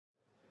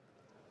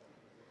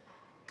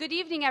Good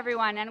evening,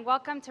 everyone, and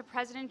welcome to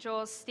President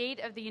Joel's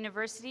State of the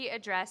University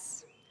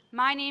Address.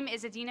 My name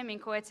is Adina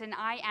Minkowitz, and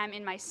I am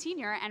in my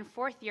senior and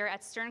fourth year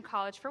at Stern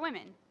College for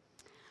Women.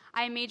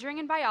 I am majoring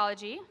in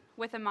biology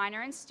with a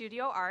minor in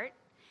studio art,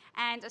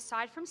 and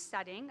aside from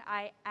studying,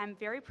 I am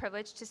very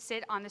privileged to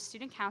sit on the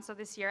student council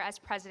this year as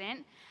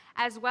president,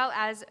 as well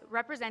as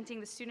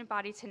representing the student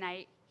body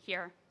tonight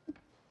here.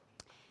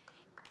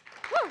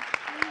 Woo.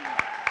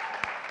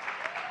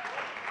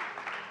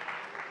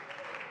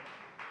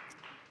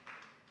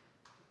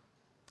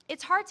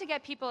 It's hard to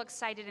get people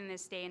excited in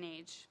this day and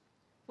age.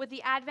 With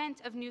the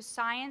advent of new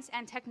science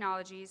and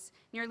technologies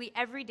nearly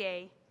every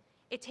day,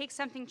 it takes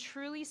something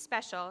truly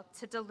special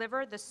to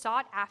deliver the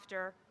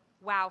sought-after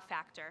wow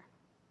factor.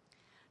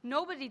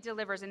 Nobody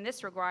delivers in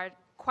this regard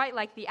quite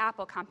like the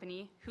Apple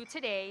company, who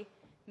today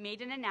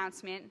made an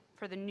announcement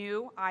for the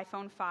new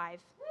iPhone 5.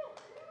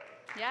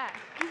 Yeah.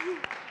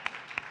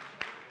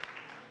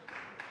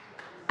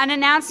 An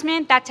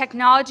announcement that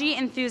technology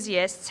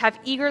enthusiasts have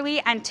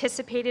eagerly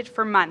anticipated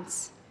for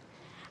months.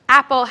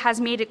 Apple has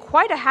made it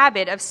quite a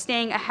habit of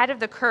staying ahead of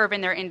the curve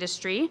in their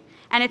industry,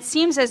 and it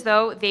seems as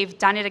though they've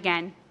done it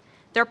again.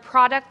 Their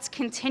products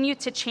continue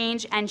to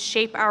change and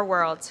shape our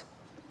world.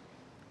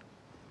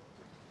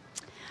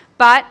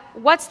 But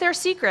what's their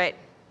secret?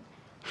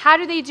 How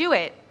do they do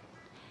it?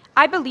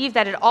 I believe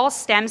that it all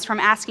stems from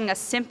asking a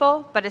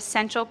simple but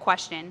essential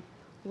question: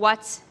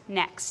 what's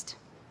next?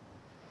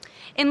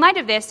 In light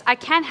of this, I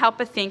can't help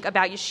but think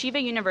about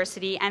Yeshiva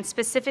University and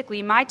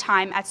specifically my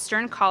time at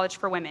Stern College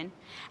for Women,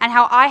 and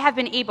how I have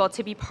been able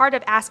to be part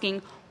of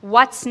asking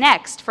what's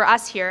next for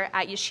us here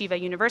at Yeshiva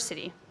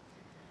University.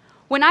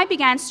 When I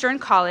began Stern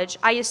College,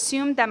 I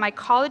assumed that my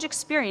college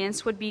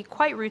experience would be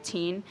quite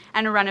routine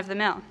and a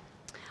run-of-the-mill.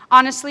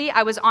 Honestly,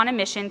 I was on a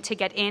mission to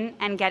get in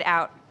and get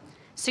out,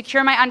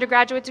 secure my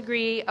undergraduate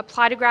degree,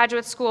 apply to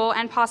graduate school,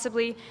 and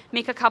possibly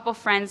make a couple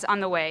friends on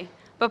the way.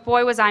 But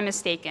boy, was I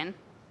mistaken.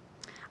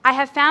 I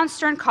have found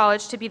Stern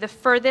College to be the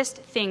furthest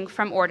thing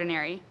from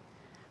ordinary.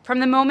 From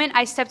the moment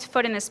I stepped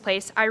foot in this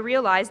place, I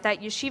realized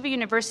that Yeshiva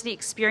University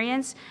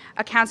experience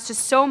accounts to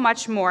so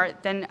much more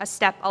than a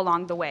step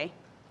along the way.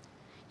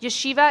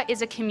 Yeshiva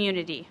is a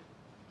community.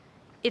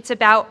 It's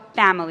about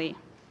family.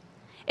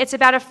 It's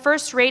about a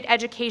first-rate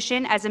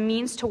education as a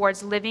means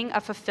towards living a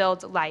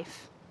fulfilled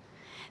life.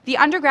 The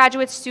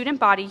undergraduate student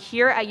body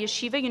here at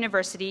Yeshiva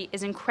University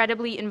is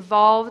incredibly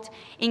involved,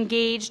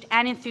 engaged,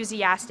 and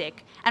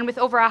enthusiastic. And with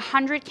over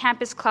 100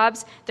 campus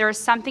clubs, there is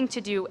something to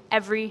do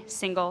every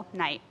single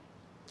night.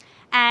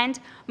 And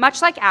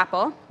much like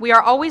Apple, we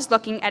are always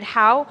looking at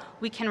how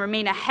we can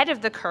remain ahead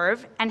of the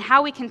curve and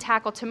how we can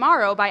tackle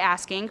tomorrow by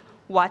asking,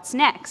 what's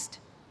next?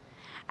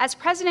 As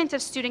president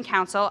of Student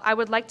Council, I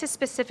would like to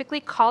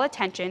specifically call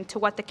attention to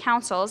what the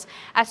councils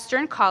at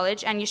Stern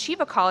College and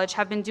Yeshiva College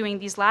have been doing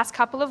these last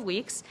couple of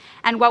weeks,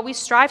 and what we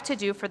strive to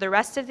do for the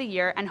rest of the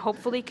year and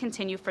hopefully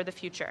continue for the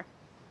future.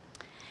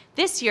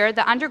 This year,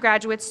 the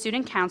undergraduate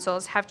student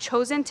councils have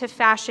chosen to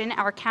fashion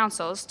our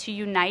councils to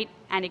unite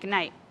and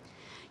ignite.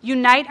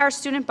 Unite our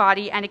student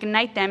body and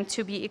ignite them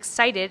to be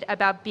excited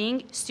about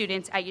being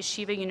students at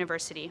Yeshiva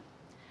University.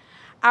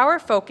 Our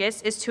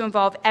focus is to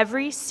involve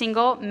every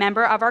single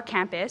member of our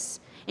campus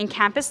in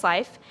campus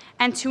life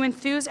and to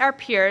enthuse our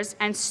peers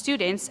and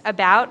students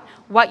about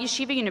what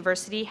Yeshiva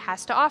University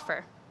has to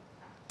offer.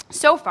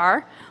 So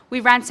far,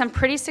 we've ran some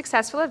pretty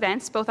successful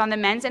events both on the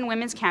men's and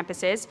women's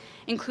campuses,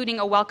 including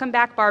a welcome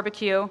back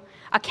barbecue,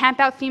 a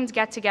camp-out themed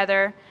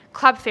get-together,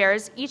 club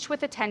fairs, each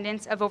with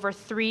attendance of over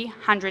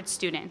 300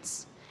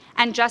 students.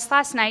 And just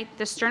last night,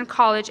 the Stern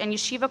College and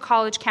Yeshiva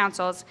College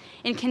councils,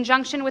 in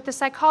conjunction with the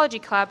Psychology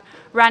Club,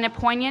 ran a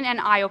poignant and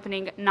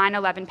eye-opening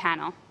 9/11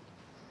 panel.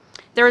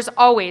 There is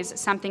always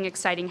something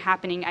exciting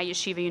happening at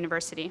Yeshiva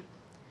University.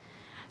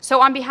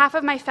 So on behalf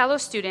of my fellow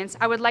students,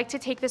 I would like to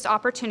take this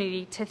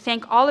opportunity to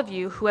thank all of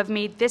you who have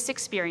made this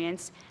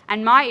experience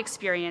and my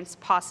experience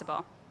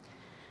possible.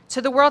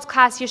 To the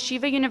world-class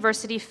Yeshiva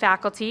University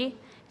faculty,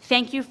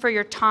 thank you for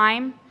your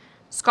time,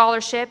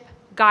 scholarship,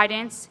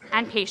 guidance,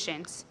 and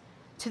patience.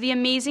 To the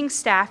amazing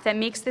staff that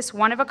makes this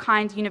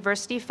one-of-a-kind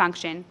university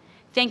function,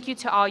 thank you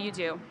to all you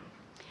do.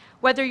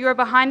 Whether you're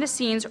behind the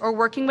scenes or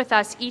working with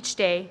us each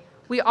day,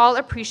 we all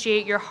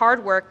appreciate your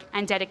hard work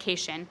and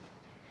dedication.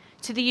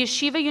 To the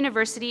Yeshiva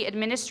University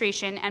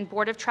Administration and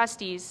Board of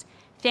Trustees,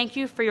 thank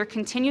you for your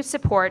continued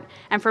support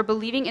and for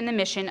believing in the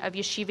mission of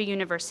Yeshiva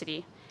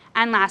University.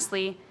 And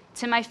lastly,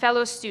 to my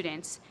fellow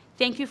students,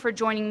 thank you for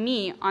joining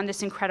me on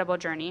this incredible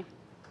journey.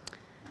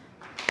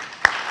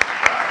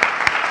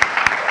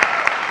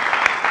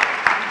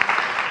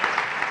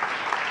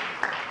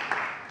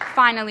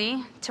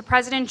 Finally, to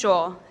President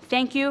Joel,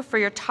 thank you for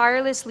your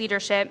tireless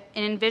leadership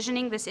in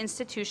envisioning this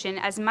institution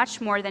as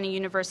much more than a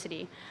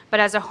university,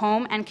 but as a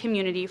home and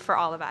community for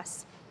all of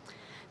us.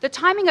 The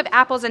timing of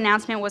Apple's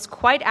announcement was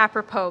quite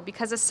apropos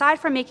because aside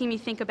from making me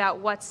think about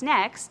what's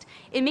next,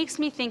 it makes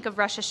me think of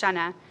Rosh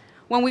Hashanah,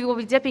 when we will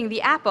be dipping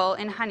the apple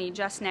in honey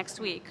just next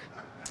week.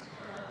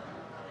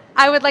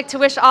 I would like to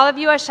wish all of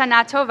you a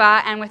Shana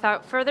Tova, and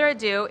without further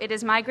ado, it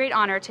is my great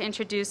honor to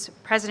introduce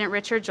President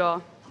Richard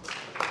Joel.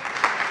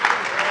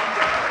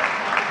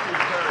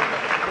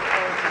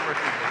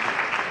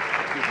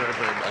 Thank you very,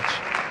 very much.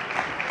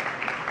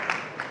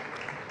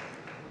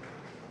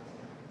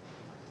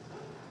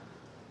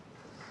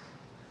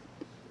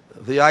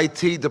 The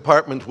IT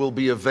department will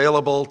be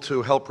available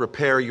to help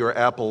repair your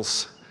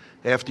apples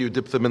after you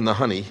dip them in the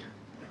honey.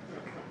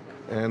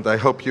 And I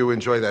hope you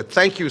enjoy that.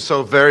 Thank you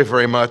so very,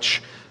 very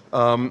much.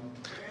 I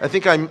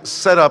think I'm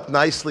set up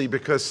nicely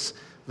because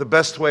the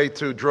best way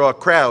to draw a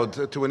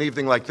crowd to an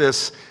evening like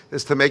this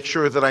is to make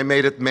sure that I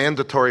made it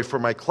mandatory for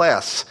my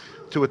class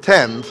to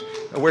attend.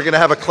 And we're going to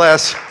have a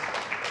class.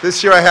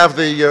 This year I have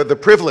the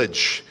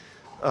privilege,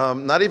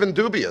 not even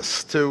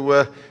dubious,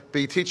 to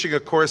be teaching a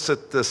course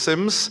at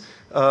Sims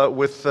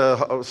with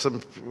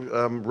some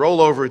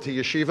rollover to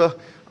Yeshiva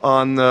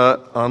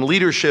on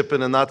leadership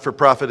in a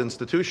not-for-profit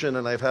institution,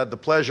 and I've had the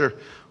pleasure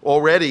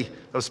already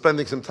of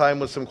spending some time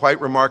with some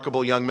quite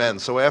remarkable young men.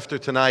 So after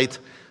tonight,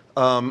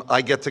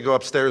 I get to go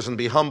upstairs and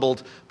be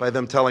humbled by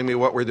them telling me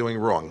what we're doing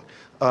wrong.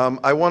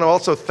 I want to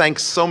also thank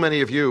so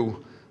many of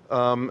you,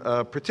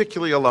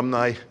 particularly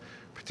alumni,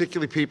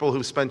 particularly people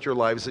who spent your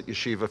lives at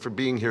Yeshiva, for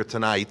being here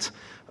tonight,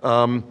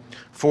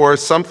 for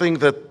something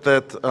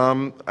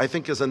that I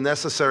think is a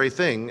necessary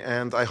thing,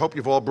 and I hope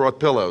you've all brought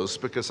pillows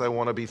because I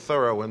want to be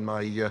thorough in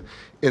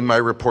my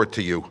report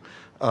to you.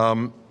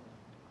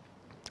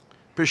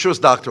 B'shus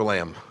Dr.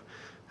 Lamb,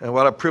 and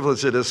what a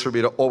privilege it is for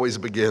me to always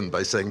begin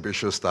by saying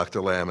B'shus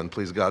Dr. Lamb, and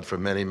please God for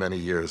many, many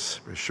years.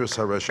 B'shus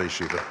HaRosh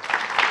Yeshiva.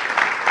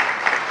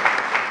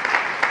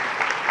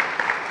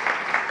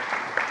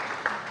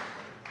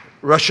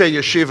 Rosh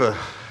Yeshiva,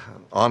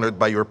 honored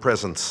by your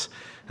presence.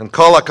 And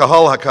Kol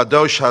HaKahal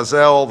HaKadosh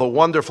Hazel, the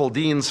wonderful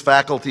deans,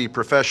 faculty,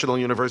 professional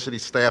university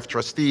staff,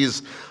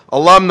 trustees,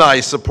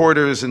 alumni,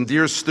 supporters, and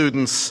dear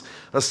students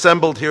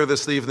assembled here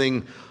this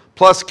evening,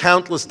 plus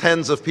countless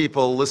tens of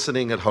people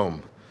listening at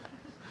home.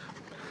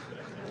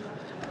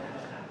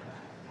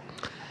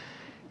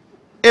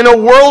 In a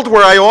world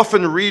where I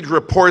often read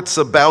reports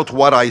about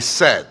what I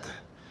said,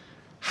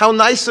 how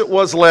nice it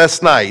was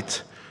last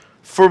night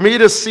for me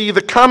to see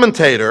the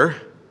commentator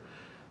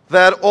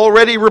that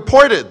already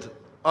reported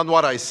on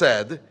what I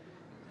said,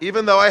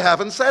 even though I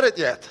haven't said it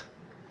yet.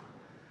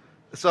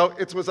 So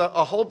it was a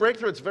whole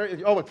breakthrough. It's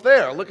it's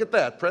there, look at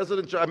that.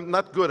 I'm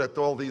not good at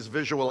all these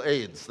visual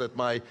aids that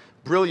my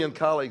brilliant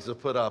colleagues have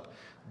put up.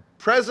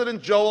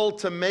 President Joel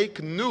to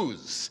make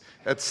news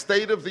at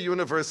State of the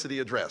University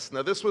address.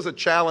 Now this was a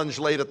challenge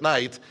late at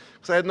night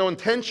because I had no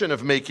intention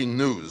of making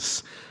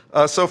news.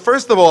 So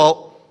first of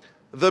all,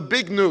 the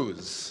big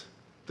news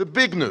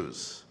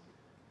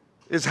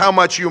is how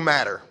much you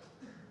matter.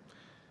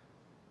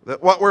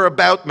 That what we're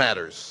about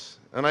matters.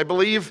 And I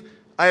believe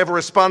I have a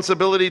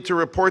responsibility to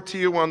report to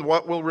you on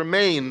what will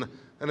remain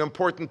an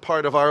important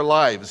part of our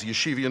lives,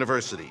 Yeshiva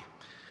University.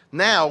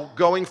 Now,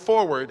 going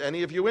forward,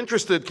 any of you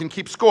interested can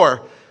keep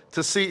score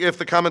to see if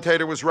the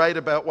commentator was right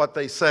about what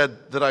they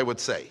said that I would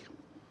say.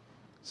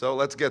 So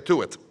let's get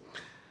to it.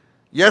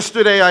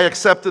 Yesterday, I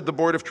accepted the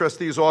Board of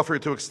Trustees' offer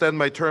to extend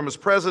my term as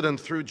president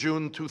through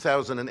June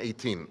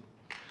 2018.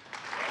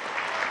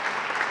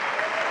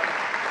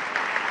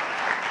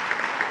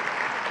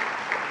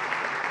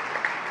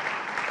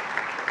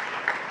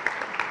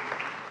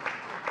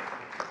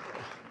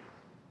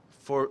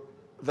 For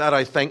that,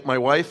 I thank my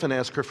wife and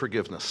ask her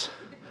forgiveness.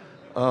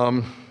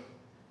 My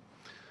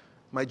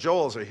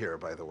Joels are here,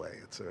 by the way.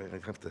 It's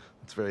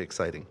very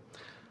exciting.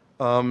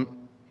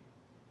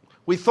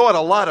 We thought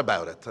a lot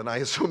about it, and I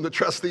assume the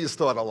trustees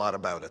thought a lot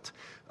about it.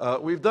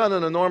 We've done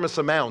an enormous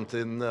amount.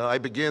 It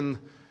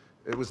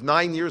was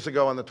 9 years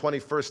ago on the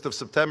 21st of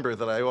September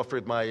that I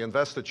offered my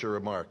investiture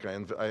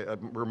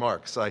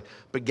remarks. I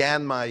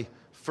began my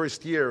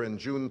first year in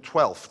June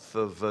 12th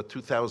of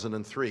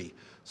 2003.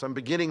 So I'm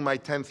beginning my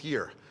 10th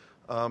year.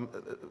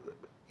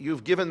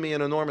 You've given me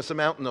an enormous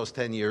amount in those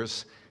 10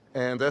 years,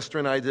 and Esther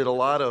and I did a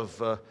lot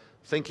of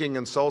thinking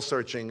and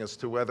soul-searching as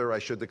to whether I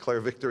should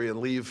declare victory and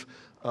leave,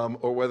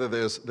 or whether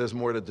there's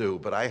more to do.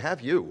 But I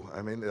have you.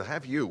 I mean, I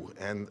have you,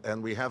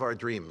 and we have our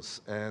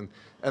dreams, and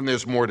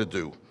there's more to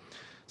do.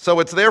 So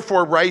it's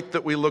therefore right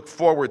that we look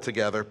forward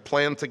together,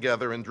 plan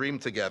together, and dream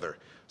together.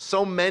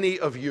 So many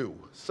of you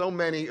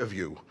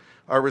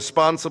are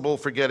responsible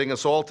for getting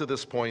us all to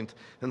this point,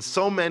 and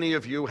so many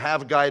of you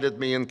have guided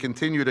me and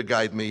continue to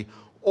guide me,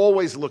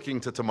 always looking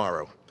to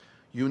tomorrow.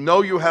 You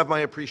know you have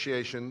my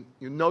appreciation,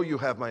 you know you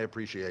have my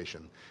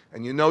appreciation,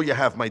 and you know you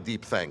have my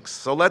deep thanks.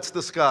 So let's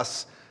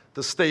discuss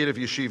the state of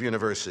Yeshiva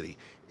University.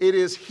 It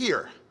is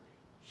here,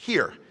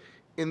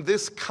 in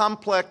this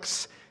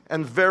complex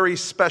and very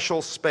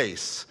special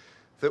space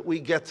that we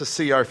get to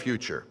see our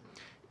future.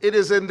 It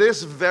is in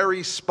this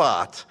very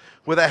spot,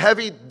 with a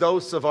heavy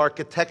dose of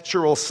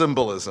architectural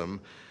symbolism,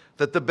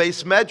 that the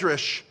Beis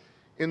Medrash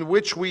in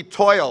which we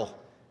toil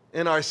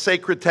in our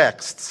sacred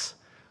texts,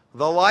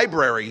 the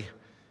library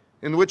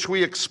in which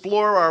we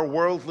explore our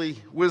worldly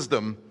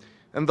wisdom,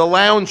 and the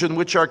lounge in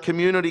which our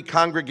community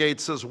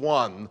congregates as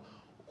one,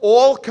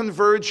 all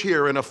converge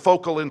here in a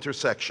focal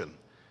intersection.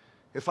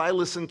 If I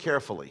listen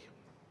carefully,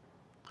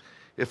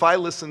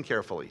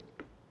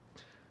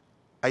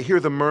 I hear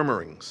the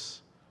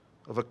murmurings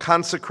of a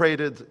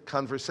consecrated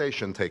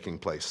conversation taking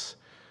place,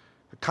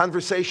 a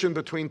conversation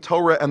between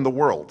Torah and the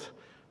world,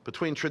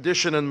 between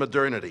tradition and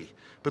modernity,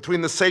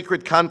 between the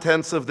sacred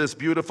contents of this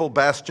beautiful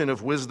bastion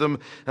of wisdom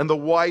and the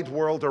wide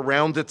world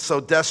around it so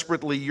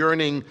desperately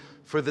yearning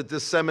for the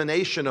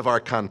dissemination of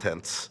our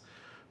contents.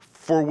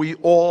 For we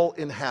all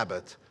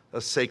inhabit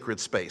a sacred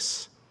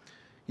space.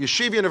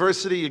 Yeshiva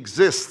University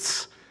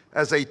exists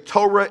as a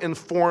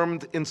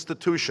Torah-informed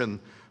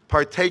institution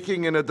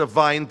partaking in a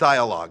divine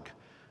dialogue,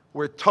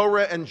 where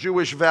Torah and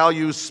Jewish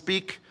values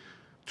speak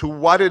to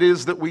what it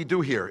is that we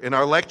do here, in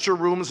our lecture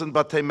rooms and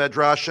Batei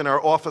Medrash, in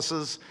our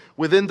offices,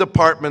 within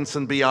departments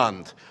and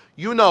beyond.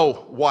 You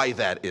know why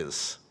that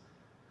is.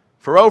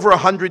 For over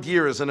 100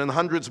 years, and in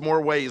hundreds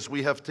more ways,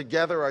 we have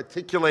together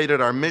articulated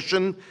our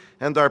mission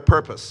and our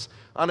purpose.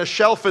 On a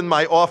shelf in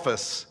my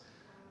office,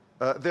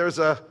 there's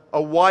a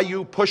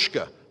YU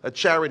Pushka, a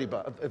charity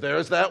box.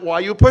 There's that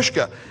YU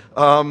Pushka.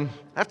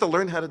 I have to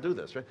learn how to do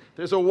this, right?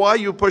 There's a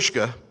YU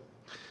Pushka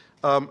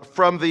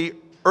from the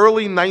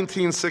early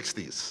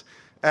 1960s.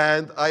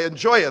 And I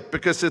enjoy it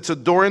because it's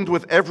adorned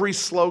with every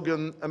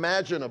slogan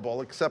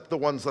imaginable except the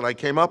ones that I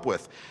came up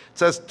with. It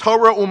says,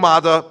 Torah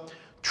Umada,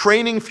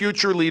 training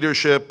future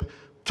leadership,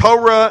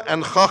 Torah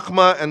and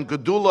Chachma and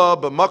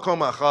Gedula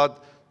b'makom achad,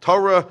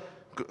 Torah,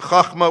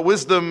 Chachma,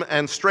 wisdom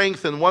and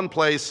strength in one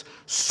place,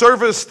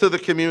 service to the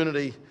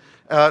community.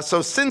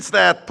 So since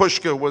that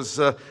Pushka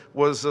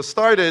was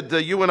started,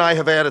 you and I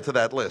have added to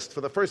that list. For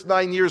the first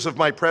 9 years of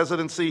my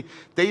presidency,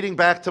 dating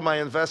back to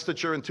my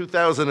investiture in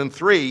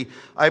 2003,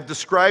 I've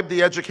described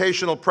the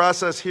educational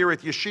process here at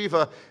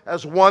Yeshiva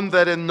as one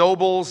that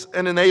ennobles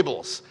and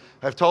enables.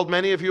 I've told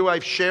many of you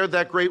I've shared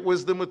that great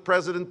wisdom with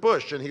President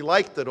Bush, and he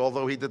liked it,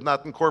 although he did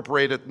not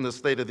incorporate it in the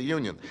State of the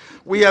Union.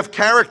 We have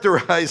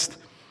characterized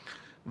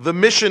the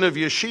mission of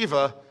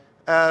Yeshiva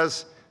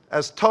as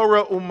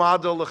Torah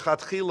Umada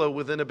L'Chatchila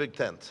within a big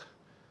tent.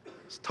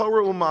 It's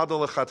Torah Umada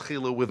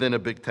L'Chatchila within a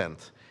big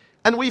tent.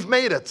 And we've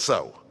made it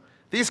so.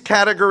 These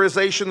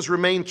categorizations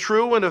remain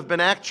true and have been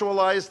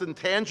actualized in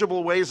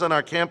tangible ways on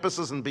our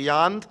campuses and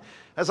beyond,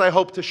 as I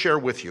hope to share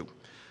with you.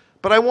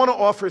 But I want to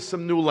offer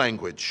some new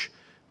language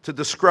to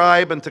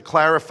describe and to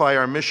clarify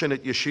our mission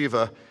at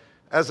Yeshiva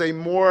as a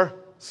more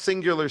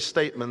singular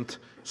statement,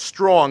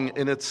 strong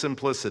in its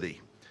simplicity.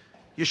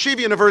 Yeshiva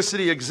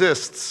University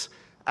exists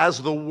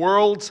as the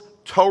world's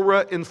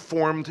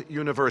Torah-informed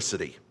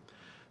university.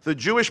 The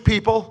Jewish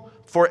people,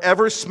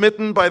 forever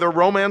smitten by the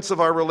romance of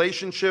our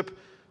relationship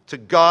to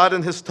God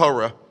and His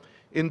Torah,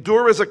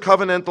 endure as a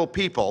covenantal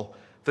people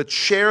that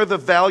share the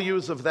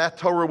values of that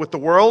Torah with the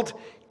world,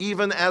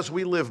 even as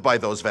we live by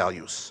those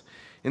values.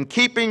 In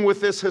keeping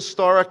with this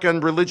historic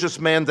and religious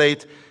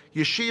mandate,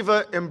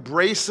 Yeshiva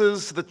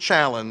embraces the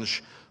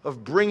challenge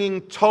of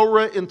bringing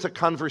Torah into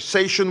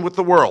conversation with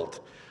the world.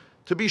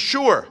 To be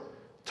sure,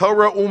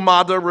 Torah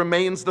Umada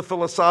remains the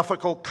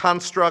philosophical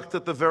construct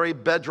at the very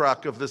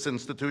bedrock of this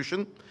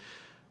institution.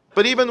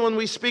 But even when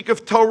we speak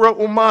of Torah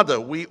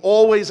Umada, we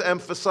always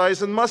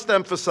emphasize and must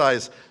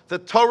emphasize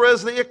that Torah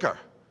is the ikar.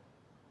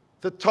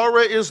 The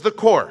Torah is the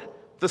core,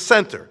 the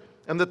center,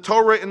 and the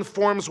Torah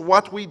informs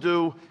what we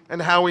do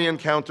and how we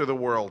encounter the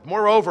world.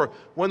 Moreover,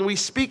 when we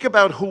speak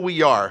about who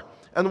we are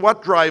and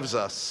what drives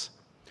us,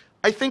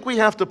 I think we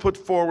have to put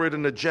forward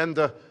an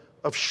agenda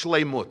of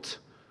shleimut,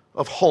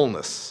 of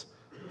wholeness.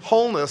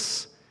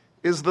 Wholeness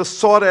is the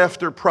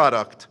sought-after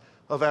product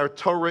of our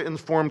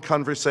Torah-informed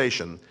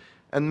conversation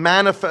and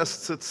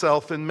manifests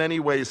itself in many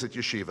ways at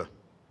Yeshiva.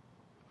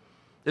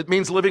 It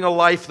means living a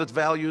life that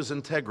values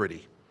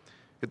integrity.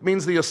 It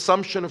means the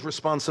assumption of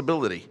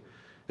responsibility.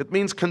 It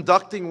means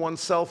conducting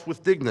oneself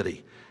with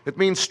dignity. It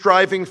means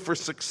striving for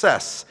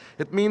success.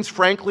 It means,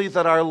 frankly,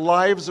 that our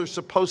lives are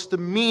supposed to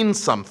mean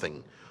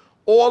something.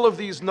 All of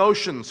these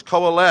notions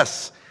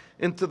coalesce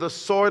into the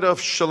sort of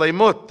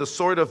shleimut, the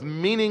sort of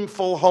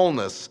meaningful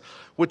wholeness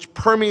which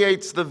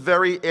permeates the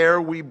very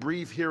air we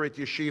breathe here at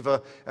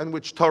Yeshiva and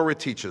which Torah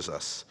teaches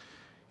us.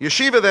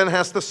 Yeshiva then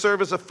has to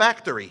serve as a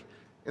factory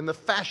in the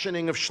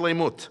fashioning of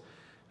shleimut,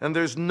 and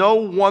there's no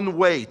one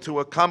way to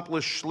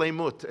accomplish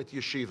shleimut at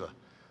Yeshiva.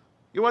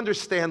 You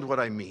understand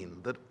what I mean,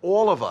 that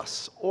all of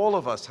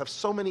us have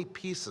so many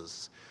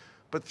pieces,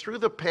 but through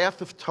the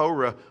path of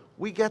Torah,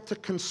 we get to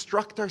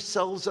construct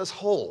ourselves as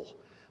whole,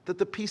 that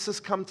the pieces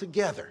come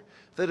together,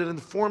 that it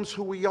informs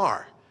who we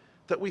are,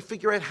 that we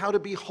figure out how to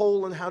be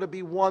whole and how to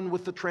be one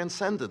with the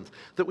transcendent,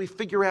 that we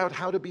figure out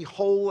how to be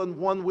whole and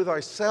one with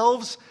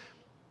ourselves,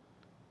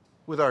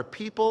 with our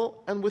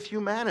people, and with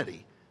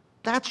humanity.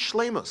 That's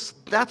shleimus.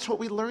 That's what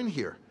we learn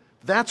here.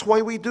 That's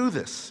why we do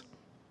this.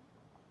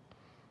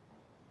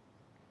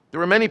 There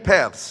are many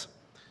paths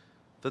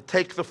that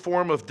take the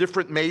form of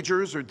different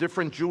majors or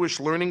different Jewish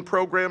learning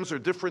programs or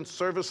different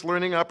service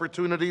learning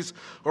opportunities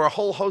or a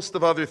whole host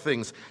of other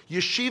things.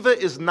 Yeshiva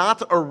is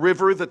not a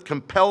river that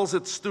compels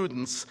its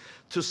students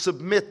to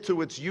submit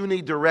to its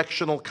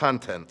unidirectional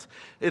content.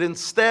 It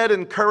instead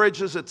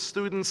encourages its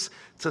students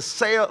to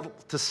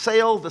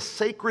sail the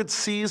sacred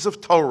seas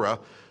of Torah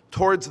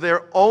towards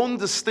their own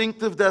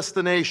distinctive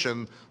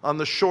destination on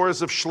the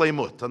shores of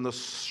Shleimut, on the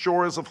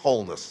shores of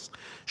wholeness.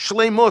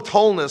 Shleimut,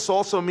 wholeness,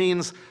 also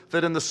means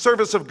that in the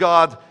service of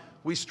God,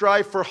 we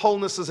strive for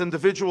wholeness as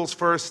individuals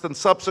first and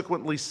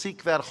subsequently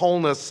seek that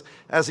wholeness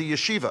as a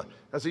yeshiva,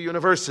 as a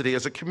university,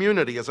 as a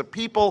community, as a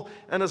people,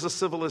 and as a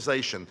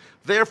civilization.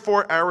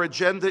 Therefore, our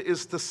agenda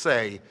is to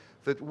say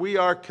that we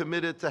are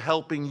committed to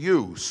helping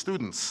you,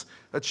 students,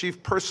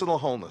 achieve personal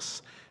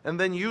wholeness, and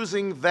then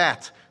using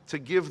that to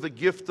give the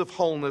gift of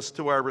wholeness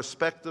to our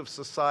respective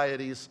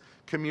societies,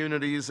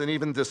 communities, and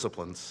even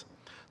disciplines.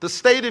 The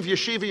state of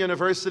Yeshiva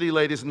University,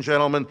 ladies and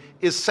gentlemen,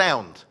 is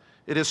sound.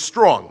 It is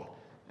strong,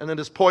 and it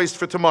is poised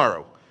for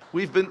tomorrow.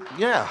 We've been,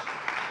 yeah.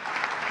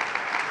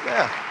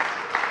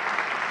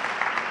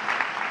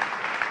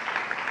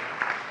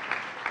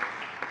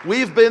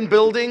 We've been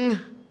building,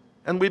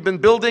 and we've been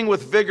building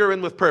with vigor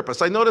and with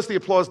purpose. I noticed the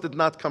applause did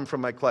not come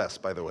from my class,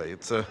 by the way.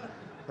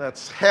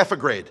 That's half a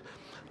grade.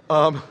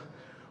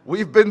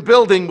 We've been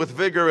building with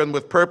vigor and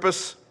with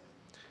purpose.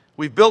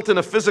 We've built in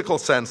a physical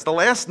sense. The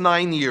last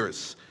 9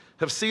 years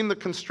have seen the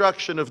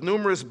construction of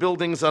numerous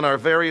buildings on our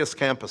various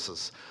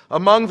campuses.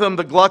 Among them,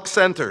 the Gluck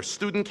Center,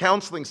 Student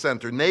Counseling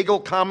Center, Nagel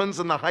Commons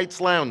and the Heights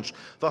Lounge,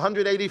 the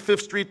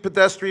 185th Street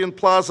Pedestrian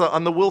Plaza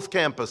on the Wolf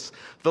Campus,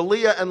 the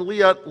Leah and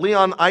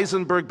Leon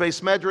Eisenberg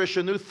Beis Medrash,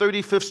 a new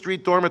 35th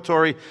Street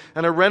dormitory,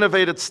 and a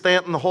renovated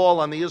Stanton Hall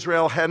on the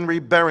Israel Henry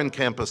Barron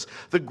Campus,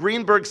 the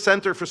Greenberg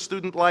Center for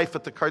Student Life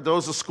at the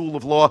Cardozo School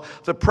of Law,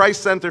 the Price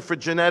Center for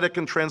Genetic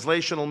and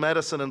Translational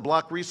Medicine and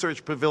Block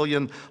Research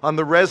Pavilion on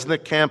the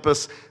Resnick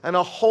Campus, and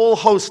a whole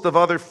host of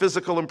other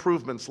physical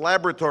improvements,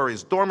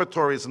 laboratories,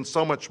 dormitories, and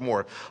so much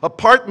more.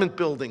 Apartment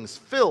buildings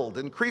filled,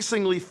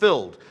 increasingly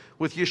filled,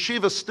 with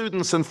yeshiva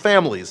students and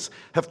families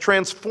have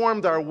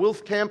transformed our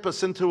Wilf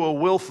campus into a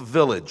Wilf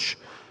village.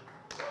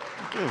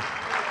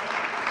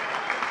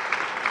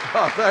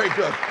 Oh, very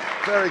good.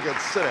 Very good.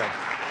 Sit down.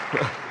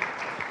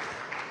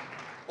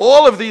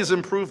 All of these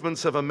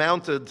improvements have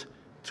amounted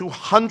to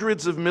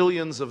hundreds of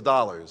millions of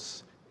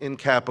dollars in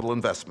capital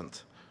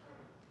investment.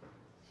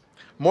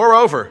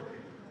 Moreover,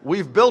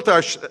 we've built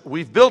our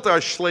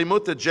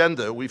Shleimut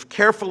agenda. We've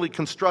carefully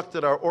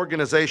constructed our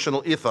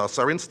organizational ethos,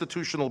 our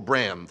institutional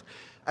brand,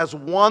 as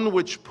one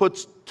which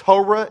puts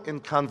Torah in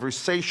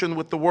conversation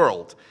with the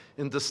world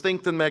in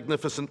distinct and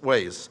magnificent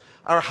ways.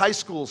 Our high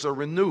schools are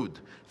renewed.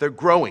 They're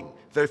growing.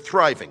 They're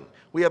thriving.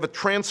 We have a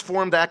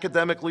transformed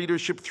academic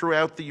leadership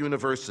throughout the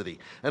university.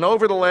 And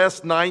over the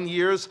last 9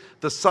 years,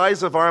 the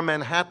size of our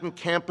Manhattan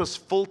campus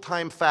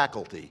full-time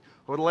faculty,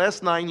 over the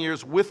last 9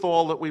 years with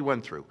all that we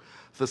went through,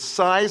 the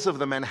size of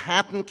the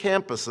Manhattan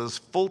campus's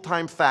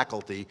full-time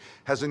faculty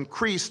has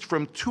increased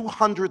from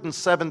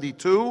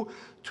 272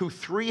 to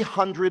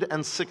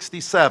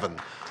 367,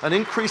 an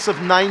increase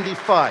of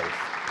 95.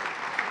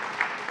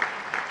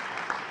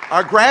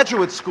 Our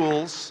graduate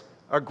schools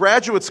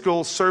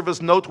serve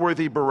as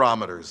noteworthy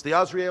barometers. The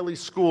Azrieli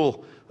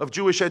School of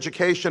Jewish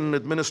Education and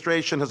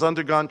Administration has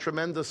undergone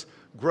tremendous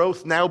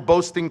growth, now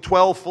boasting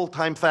 12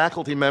 full-time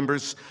faculty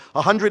members,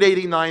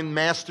 189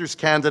 master's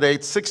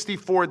candidates,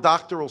 64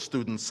 doctoral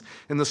students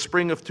in the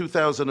spring of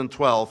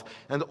 2012,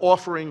 and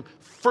offering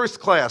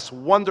first-class,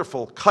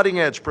 wonderful,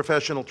 cutting-edge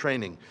professional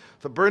training.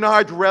 The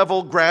Bernard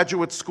Revel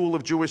Graduate School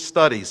of Jewish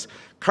Studies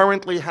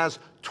currently has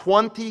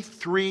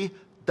 23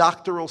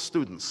 doctoral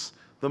students,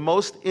 the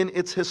most in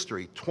its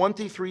history.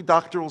 23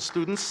 doctoral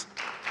students.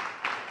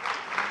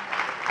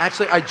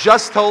 Actually, I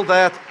just told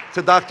that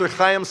to Dr.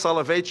 Chaim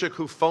Soloveitchik,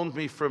 who phoned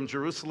me from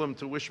Jerusalem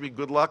to wish me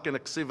good luck in a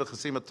Ksiva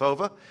Chasima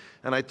Tova,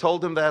 and I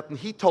told him that, and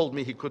he told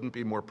me he couldn't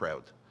be more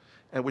proud,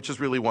 and which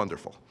is really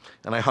wonderful.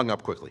 And I hung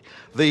up quickly.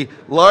 The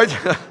large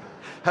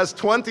has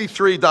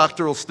 23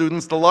 doctoral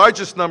students, the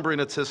largest number in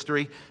its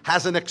history,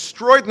 has an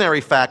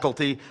extraordinary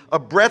faculty, a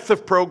breadth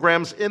of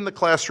programs in the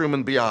classroom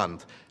and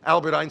beyond.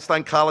 Albert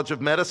Einstein College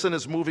of Medicine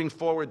is moving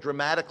forward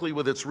dramatically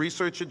with its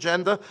research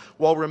agenda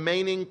while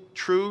remaining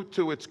true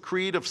to its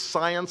creed of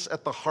science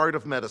at the heart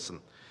of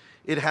medicine.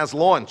 It has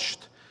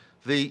launched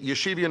the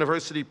Yeshiva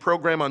University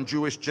program on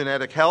Jewish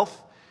genetic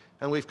health,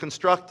 and we've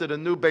constructed a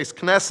new Beis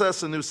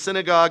Knesses, a new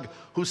synagogue,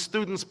 whose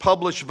students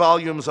publish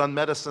volumes on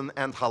medicine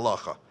and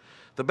halacha.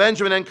 The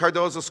Benjamin N.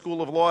 Cardozo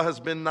School of Law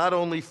has been not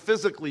only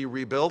physically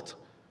rebuilt,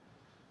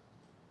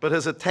 but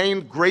has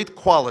attained great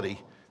quality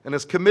and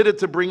is committed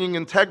to bringing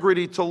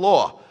integrity to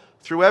law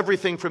through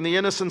everything from the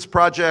Innocence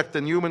Project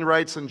and Human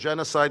Rights and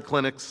Genocide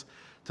Clinics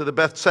to the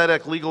Beth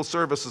Tzedek Legal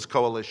Services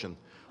Coalition.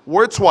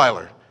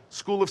 Wurzweiler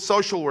School of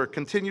Social Work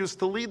continues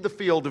to lead the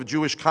field of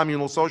Jewish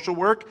communal social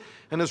work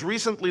and has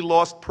recently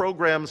launched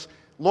programs,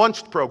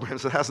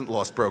 it hasn't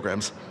lost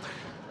programs.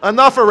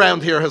 Enough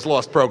around here has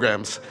lost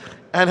programs,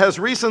 and has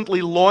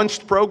recently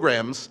launched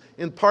programs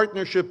in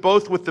partnership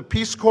both with the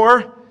Peace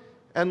Corps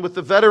and with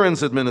the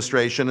Veterans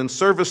Administration in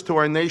service to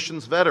our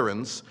nation's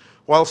veterans,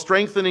 while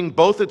strengthening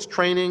both its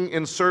training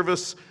in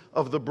service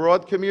of the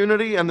broad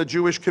community and the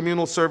Jewish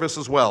communal service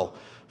as well.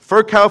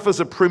 Furkauf is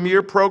a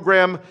premier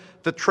program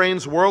that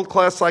trains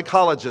world-class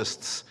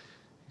psychologists,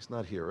 he's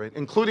not here, right,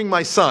 including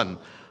my son,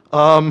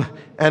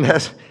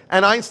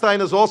 And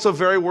Einstein is also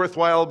very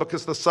worthwhile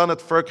because the son at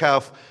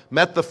Furkauf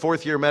met the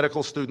fourth-year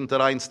medical student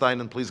at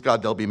Einstein, and please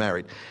God, they'll be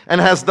married,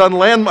 and has done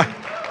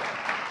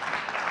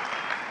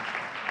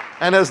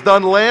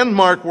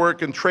landmark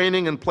work in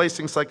training and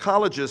placing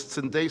psychologists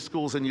in day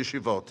schools and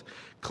yeshivot.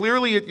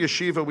 Clearly at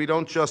Yeshiva, we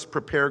don't just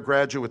prepare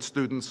graduate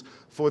students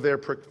for their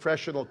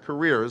professional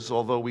careers,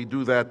 although we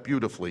do that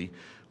beautifully.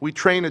 We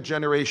train a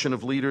generation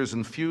of leaders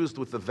infused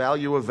with the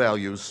value of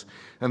values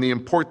and the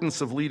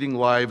importance of leading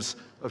lives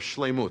of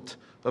shlemut,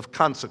 of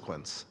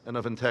consequence, and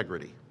of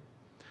integrity.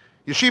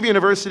 Yeshiva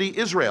University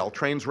Israel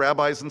trains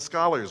rabbis and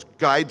scholars,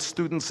 guides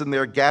students in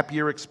their gap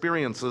year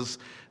experiences,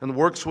 and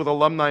works with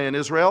alumni in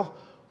Israel,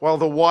 while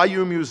the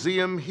YU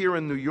Museum here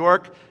in New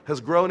York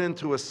has grown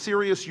into a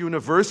serious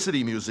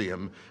university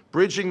museum,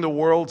 bridging the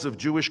worlds of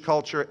Jewish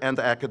culture and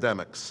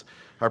academics.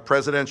 Our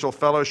presidential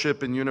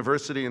fellowship in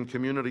university and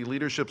community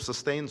leadership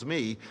sustains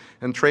me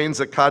and trains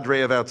a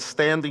cadre of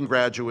outstanding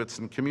graduates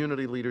in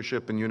community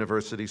leadership and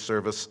university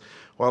service,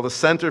 while the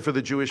Center for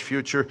the Jewish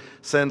Future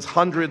sends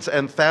hundreds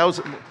and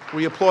thousands. Are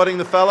we applauding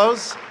the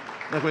fellows?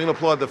 We're going to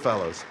applaud the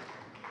fellows.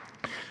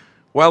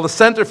 While the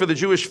Center for the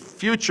Jewish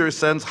Future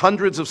sends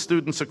hundreds of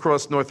students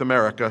across North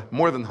America,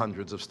 more than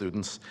hundreds of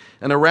students,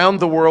 and around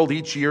the world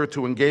each year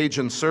to engage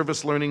in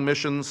service learning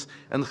missions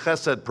and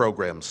chesed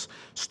programs.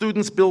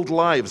 Students build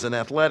lives in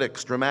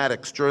athletics,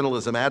 dramatics,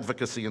 journalism,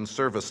 advocacy, and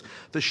service.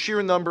 The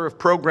sheer number of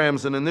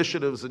programs and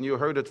initiatives, and you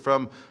heard it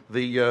from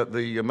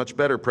the much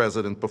better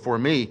president before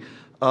me,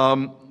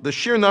 the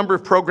sheer number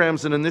of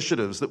programs and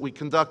initiatives that we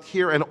conduct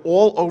here and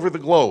all over the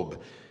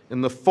globe in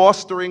the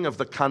fostering of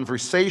the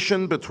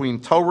conversation between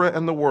Torah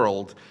and the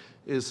world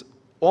is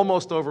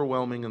almost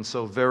overwhelming and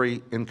so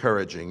very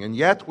encouraging. And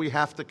yet we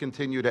have to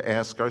continue to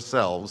ask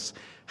ourselves,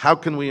 how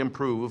can we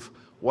improve?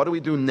 What do we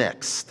do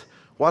next?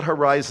 What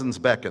horizons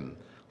beckon?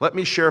 Let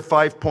me share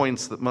 5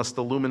 points that must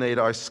illuminate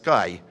our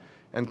sky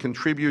and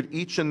contribute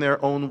each in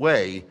their own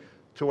way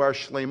to our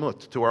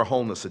shlemut, to our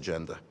wholeness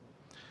agenda.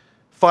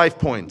 5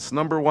 points.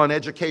 Number 1,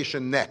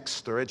 education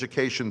next, or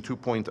education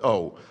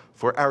 2.0.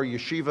 for our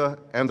yeshiva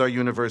and our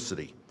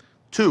university.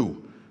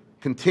 2,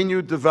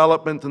 continued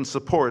development and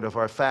support of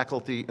our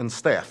faculty and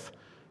staff.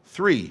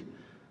 3,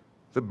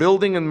 the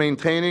building and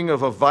maintaining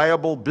of a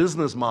viable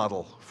business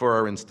model for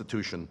our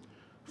institution.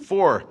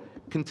 4,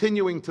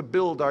 continuing to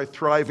build our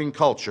thriving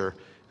culture.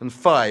 And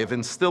 5,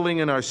 instilling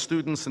in our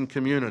students and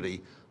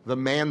community the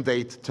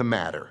mandate to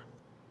matter.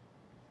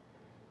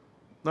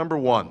 Number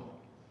 1,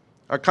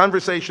 our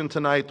conversation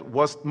tonight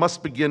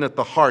must begin at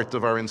the heart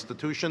of our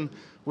institution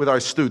with our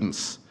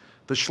students.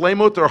 The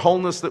shlemut, or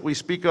wholeness, that we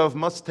speak of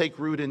must take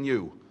root in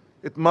you.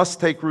 It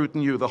must take root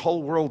in you. The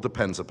whole world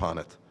depends upon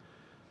it.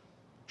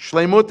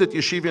 Shlemut at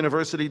Yeshiva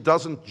University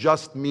doesn't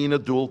just mean a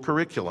dual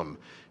curriculum.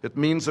 It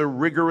means a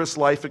rigorous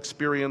life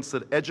experience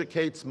that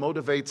educates,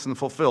 motivates, and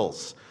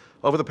fulfills.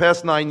 Over the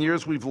past 9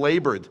 years, we've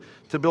labored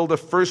to build a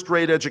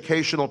first-rate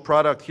educational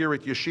product here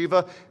at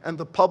Yeshiva, and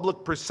the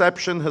public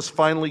perception has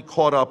finally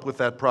caught up with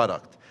that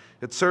product.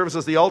 It serves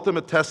as the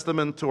ultimate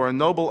testament to our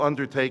noble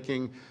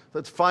undertaking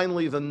that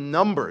finally the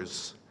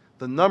numbers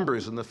in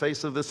the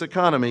face of this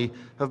economy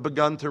have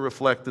begun to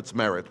reflect its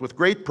merit. With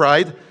great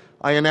pride,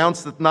 I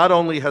announce that not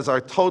only has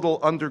our total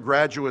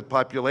undergraduate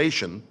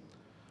population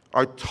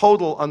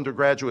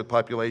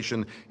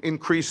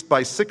increased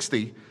by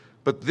 60,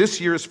 but this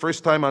year's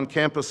first time on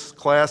campus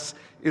class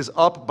is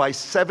up by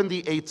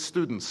 78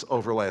 students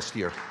over last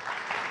year.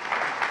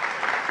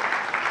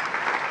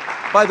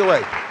 By the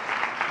way,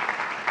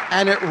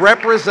 and it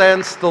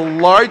represents the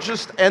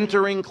largest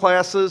entering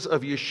classes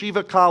of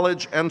Yeshiva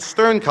College and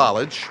Stern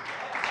College,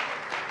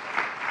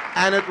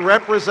 and it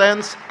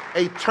represents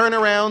a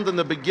turnaround and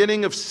the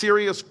beginning of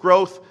serious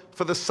growth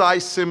for the Cy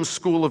Sims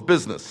School of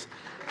Business.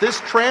 This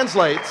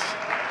translates,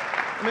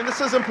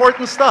 this is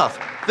important stuff.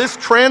 This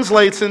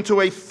translates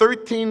into a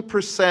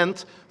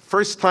 13%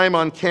 first time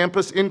on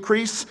campus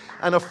increase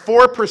and a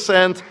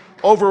 4%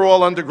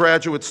 overall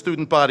undergraduate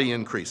student body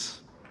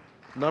increase.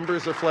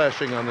 Numbers are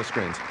flashing on the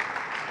screens.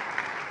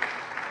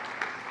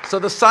 So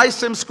the Cy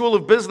Sims School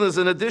of Business,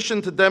 in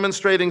addition to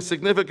demonstrating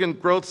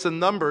significant growths in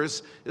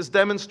numbers, is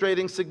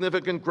demonstrating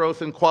significant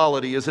growth in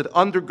quality as it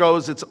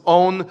undergoes its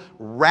own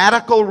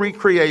radical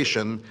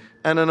recreation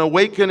and an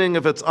awakening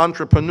of its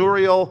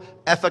entrepreneurial,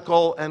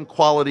 ethical, and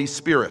quality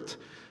spirit.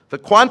 The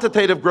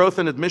quantitative growth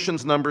in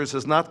admissions numbers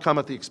has not come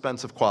at the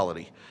expense of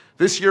quality.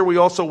 This year we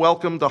also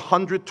welcomed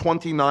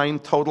 129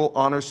 total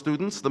honor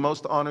students, the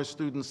most honor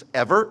students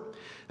ever,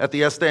 at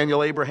the S.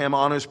 Daniel Abraham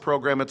Honors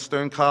Program at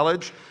Stern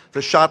College, the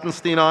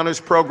Schottenstein Honors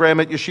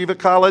Program at Yeshiva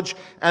College,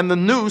 and the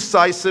new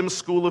Cy Sims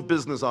School of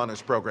Business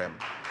Honors Program.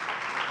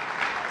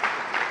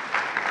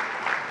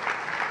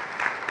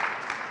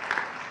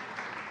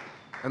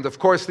 And of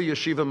course the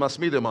Yeshiva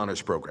Masmidim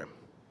Honors Program.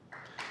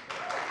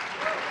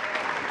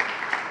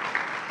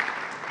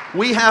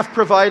 We have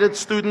provided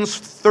students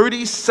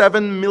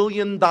 $37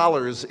 million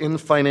in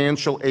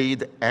financial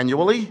aid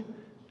annually.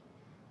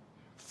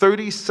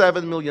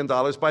 $37 million.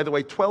 By the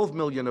way, $12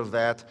 million of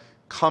that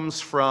comes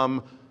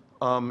from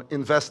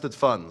invested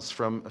funds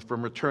from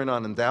return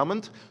on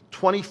endowment.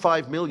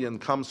 25 million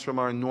comes from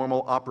our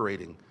normal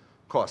operating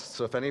costs.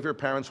 So if any of your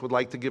parents would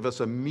like to give us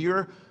a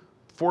mere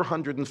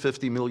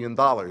 $450 million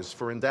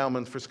for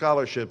endowment for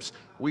scholarships,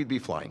 we'd be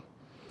flying.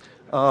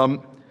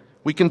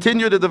 We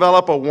continue to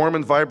develop a warm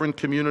and vibrant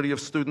community of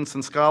students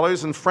and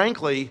scholars, and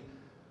frankly,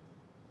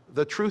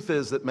 the truth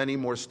is that many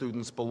more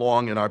students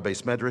belong in our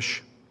base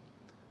medrash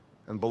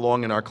and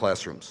belong in our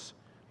classrooms.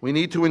 We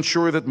need to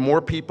ensure that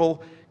more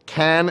people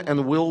can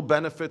and will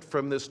benefit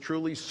from this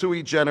truly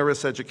sui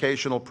generis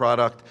educational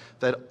product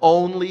that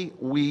only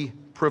we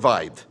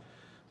provide.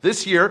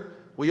 This year,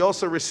 we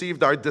also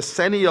received our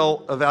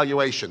decennial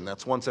evaluation,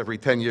 that's once every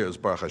 10 years,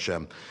 Baruch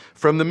Hashem,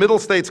 from the Middle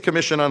States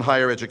Commission on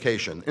Higher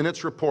Education. In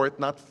its report,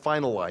 not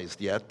finalized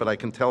yet, but I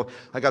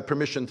got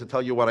permission to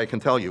tell you what I can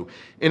tell you.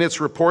 In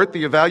its report,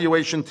 the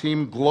evaluation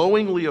team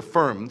glowingly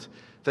affirmed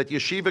that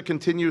Yeshiva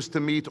continues to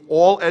meet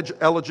all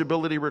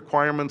eligibility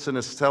requirements in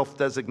its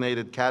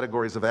self-designated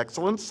categories of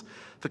excellence.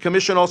 The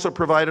Commission also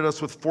provided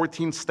us with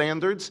 14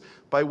 standards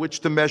by which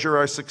to measure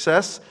our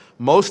success,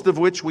 most of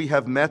which we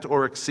have met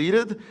or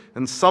exceeded,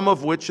 and some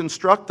of which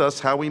instruct us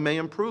how we may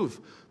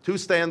improve. 2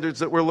 standards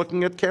that we're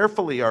looking at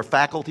carefully are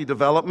faculty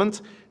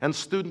development and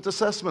student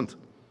assessment.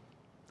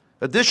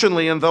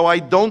 Additionally, and though I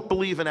don't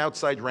believe in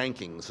outside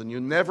rankings, and you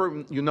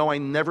know I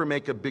never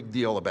make a big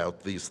deal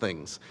about these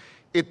things,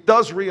 it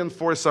does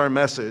reinforce our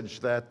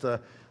message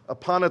that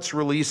upon its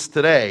release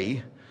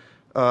today,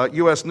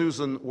 U.S.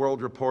 News and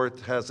World Report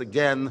has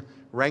again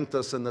ranked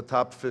us in the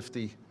top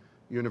 50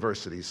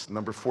 universities,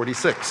 number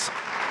 46.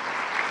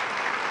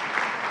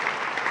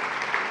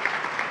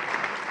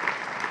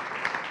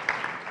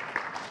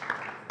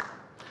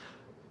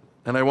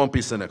 And I won't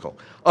be cynical.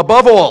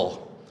 Above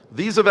all,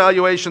 these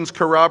evaluations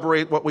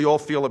corroborate what we all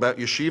feel about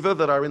Yeshiva,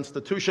 that our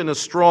institution is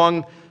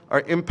strong,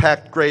 our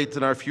impact great,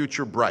 and our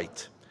future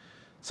bright.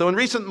 So in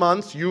recent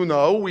months, you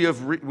know, we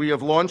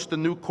have launched a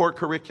new core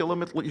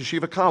curriculum at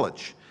Yeshiva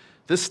College.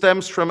 This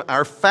stems from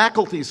our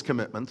faculty's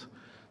commitment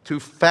to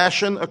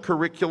fashion a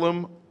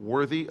curriculum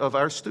worthy of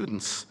our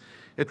students.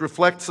 It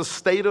reflects a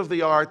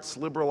state-of-the-arts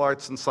liberal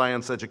arts and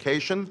science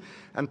education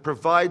and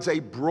provides a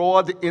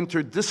broad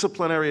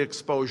interdisciplinary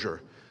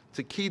exposure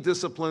to key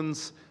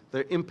disciplines,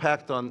 their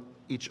impact on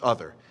each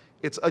other.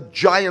 It's a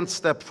giant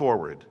step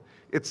forward.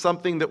 It's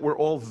something that we're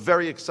all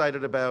very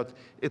excited about.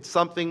 It's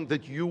something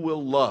that you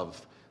will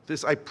love.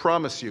 This, I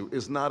promise you,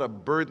 is not a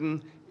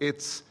burden.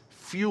 It's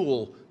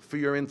fuel for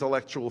your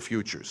intellectual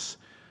futures.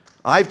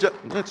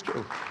 That's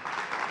true.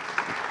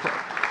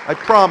 I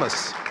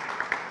promise.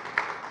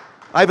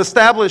 I've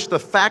established a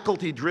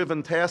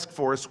faculty-driven task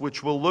force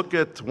which will look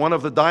at one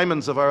of the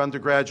diamonds of our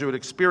undergraduate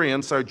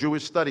experience, our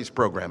Jewish studies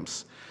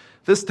programs.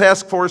 This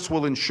task force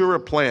will ensure a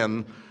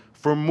plan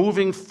for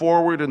moving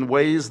forward in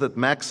ways that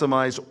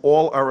maximize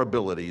all our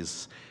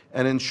abilities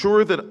and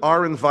ensure that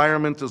our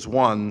environment is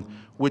one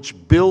which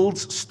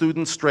builds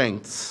student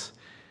strengths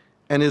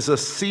and is a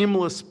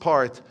seamless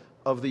part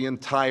of the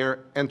entire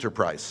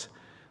enterprise.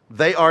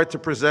 They are to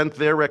present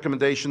their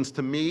recommendations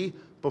to me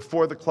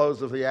before the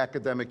close of the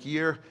academic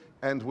year,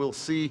 and we'll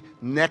see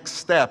next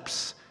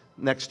steps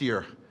next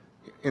year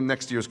in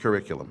next year's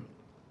curriculum.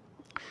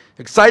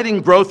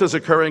 Exciting growth is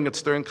occurring at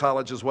Stern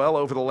College as well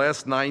over the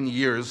last 9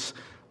 years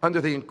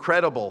under the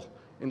incredible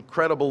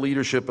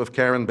leadership of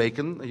Karen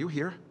Bacon. Are you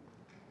here?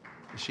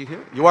 Is she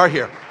here? You are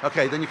here.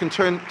 Okay, then you can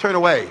turn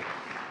away.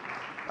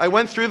 I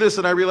went through this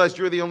and I realized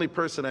you're the only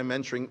person I'm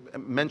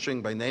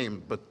mentioning by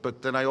name,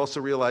 but then I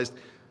also realized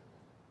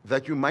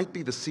that you might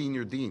be the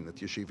senior dean at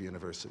Yeshiva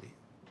University.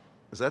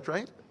 Is that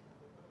right?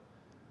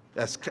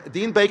 Yes,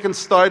 Dean Bacon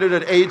started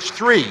at age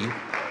 3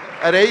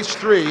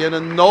 in a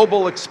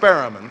noble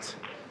experiment.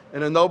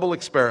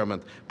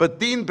 But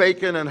Dean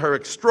Bacon and her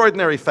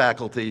extraordinary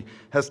faculty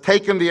has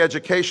taken the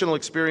educational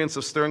experience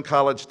of Stern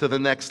College to the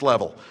next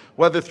level,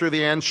 whether through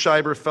the Ann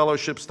Scheiber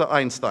Fellowships to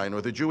Einstein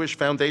or the Jewish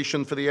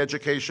Foundation for the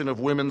Education of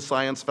Women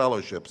Science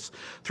Fellowships,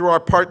 through our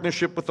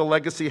partnership with the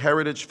Legacy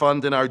Heritage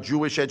Fund and our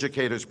Jewish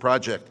Educators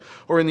Project,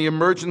 or in the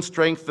emergent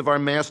strength of our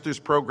master's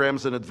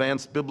programs in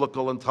advanced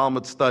biblical and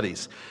Talmud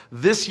studies.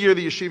 This year,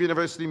 the Yeshiva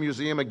University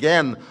Museum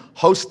again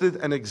hosted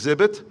an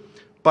exhibit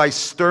by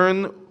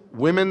Stern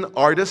women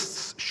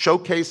artists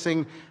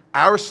showcasing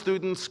our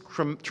students'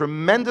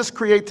 tremendous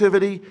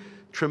creativity,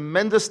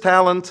 tremendous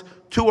talent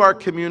to our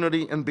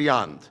community and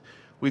beyond.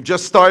 We've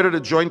just started a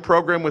joint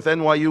program with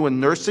NYU in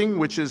nursing,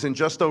 which is in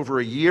just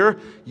over a year,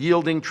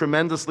 yielding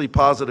tremendously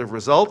positive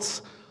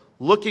results.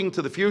 Looking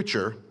to the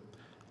future,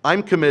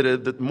 I'm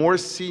committed that more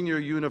senior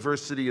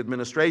university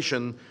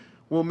administration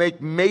will make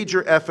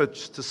major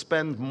efforts to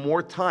spend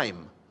more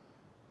time.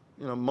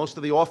 You know, most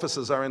of the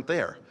offices aren't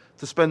there.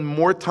 To spend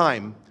more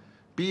time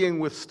being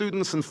with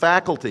students and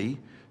faculty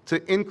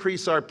to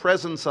increase our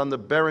presence on the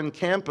Barron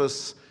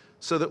campus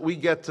so that we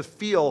get to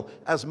feel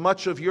as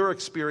much of your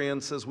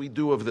experience as we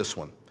do of this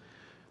one.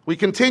 We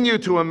continue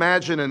to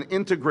imagine an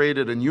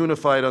integrated and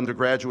unified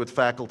undergraduate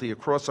faculty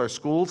across our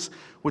schools,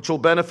 which will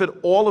benefit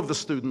all of the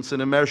students in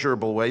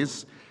immeasurable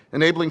ways,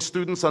 enabling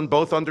students on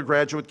both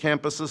undergraduate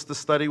campuses to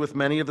study with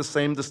many of the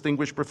same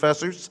distinguished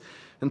professors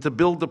and to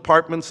build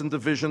departments and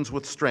divisions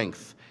with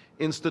strength.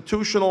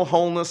 Institutional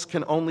wholeness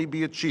can only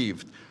be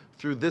achieved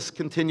through this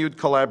continued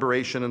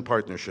collaboration and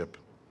partnership.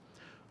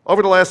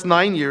 Over the last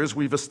 9 years,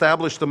 we've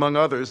established, among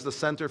others, the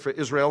Center for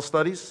Israel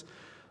Studies,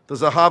 the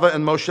Zahava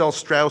and Moshe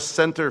Strauss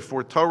Center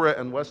for Torah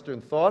and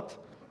Western Thought,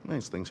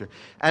 nice things here,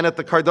 and at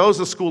the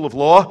Cardozo School of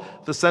Law,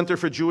 the Center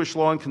for Jewish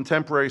Law and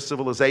Contemporary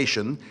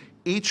Civilization,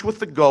 each with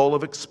the goal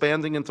of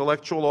expanding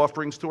intellectual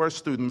offerings to our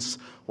students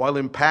while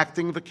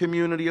impacting the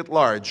community at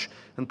large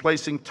and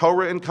placing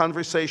Torah in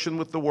conversation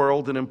with the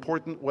world in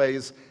important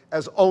ways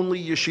as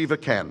only Yeshiva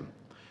can.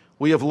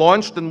 We have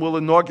launched and will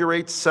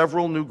inaugurate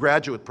several new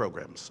graduate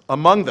programs.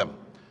 Among them,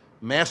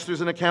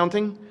 Masters in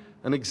Accounting,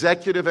 an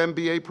Executive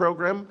MBA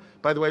program.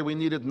 By the way, we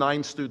needed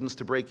 9 students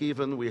to break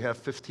even. We have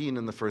 15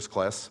 in the first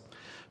class.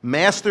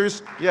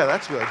 Masters, yeah,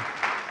 that's good.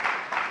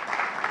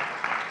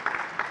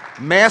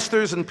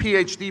 Masters and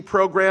PhD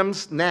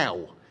programs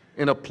now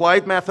in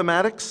Applied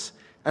Mathematics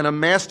and a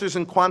Master's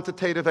in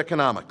Quantitative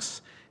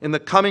Economics. In the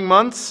coming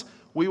months,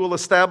 we will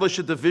establish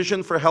a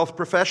division for health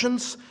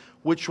professions,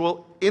 which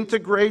will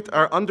integrate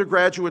our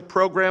undergraduate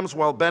programs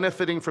while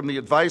benefiting from the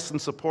advice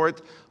and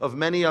support of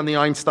many on the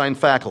Einstein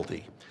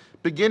faculty.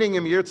 Beginning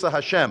in Yirtzeh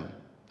Hashem,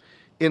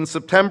 in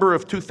September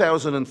of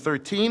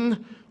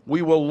 2013,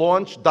 we will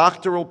launch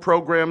doctoral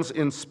programs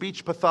in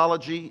speech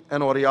pathology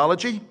and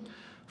audiology,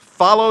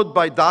 followed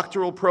by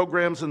doctoral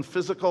programs in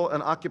physical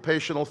and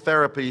occupational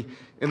therapy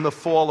in the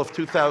fall of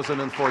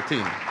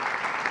 2014.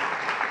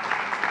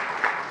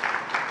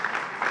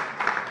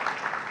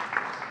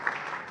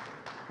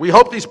 We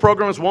hope these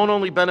programs won't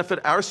only benefit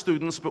our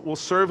students, but will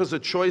serve as a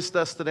choice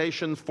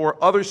destination for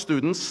other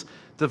students,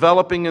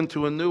 developing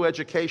into a new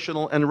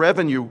educational and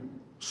revenue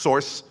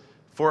source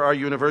for our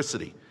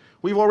university.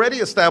 We've already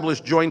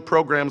established joint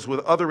programs with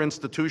other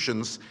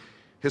institutions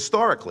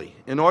historically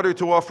in order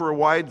to offer a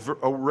wide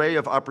array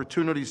of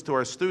opportunities to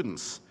our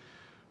students.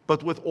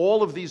 But with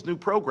all of these new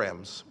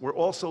programs, we're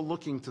also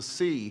looking to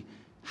see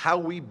how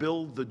we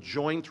build the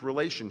joint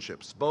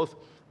relationships, both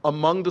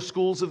among the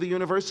schools of the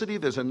university.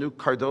 There's a new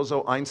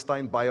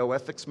Cardozo-Einstein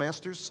Bioethics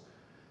Masters,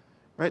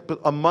 right? But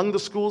among the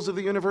schools of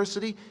the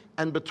university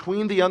and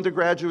between the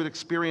undergraduate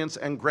experience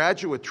and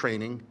graduate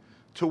training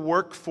to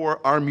work for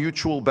our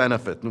mutual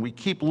benefit. And we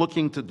keep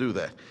looking to do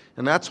that.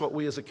 And that's what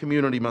we as a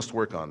community must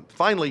work on.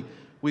 Finally,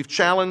 we've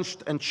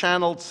challenged and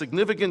channeled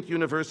significant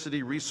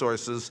university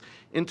resources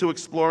into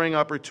exploring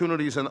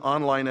opportunities in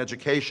online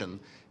education,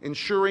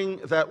 ensuring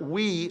that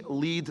we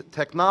lead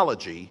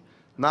technology,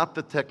 not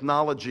the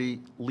technology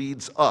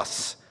leads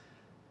us.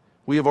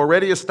 We have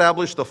already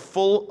established a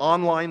full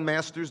online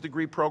master's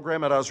degree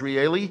program at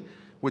Azrieli,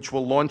 which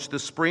will launch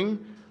this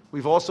spring.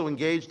 We've also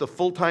engaged a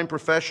full-time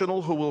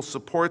professional who will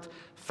support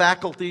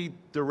faculty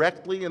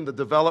directly in the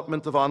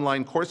development of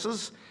online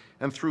courses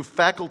and through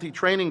faculty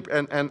training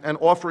and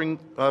offering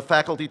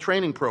faculty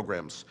training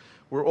programs.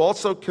 We're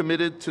also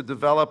committed to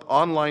develop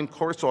online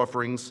course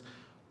offerings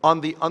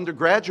on the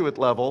undergraduate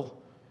level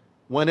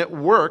when it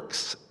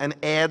works and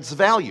adds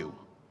value.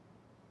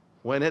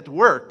 When it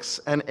works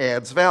and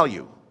adds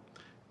value.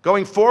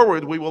 Going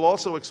forward, we will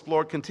also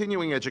explore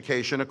continuing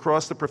education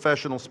across the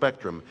professional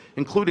spectrum,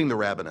 including the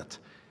rabbinate,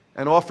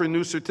 and offer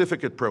new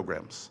certificate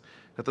programs.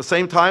 At the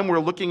same time, we're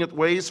looking at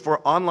ways for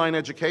online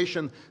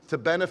education to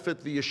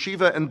benefit the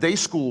yeshiva and day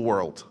school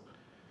world.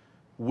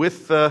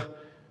 With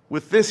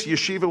this,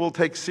 Yeshiva will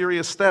take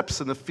serious steps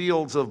in the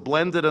fields of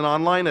blended and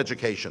online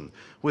education,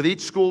 with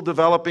each school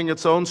developing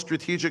its own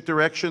strategic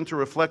direction to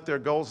reflect their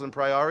goals and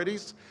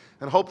priorities,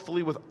 and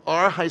hopefully with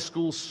our high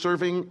schools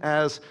serving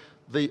as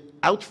the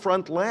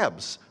out-front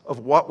labs of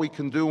what we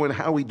can do and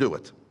how we do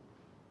it.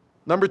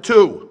 Number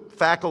 2,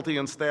 faculty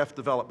and staff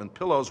development.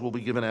 Pillows will be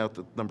given out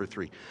at number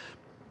 3.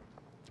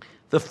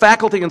 The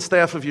faculty and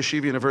staff of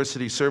Yeshiva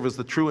University serve as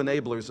the true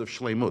enablers of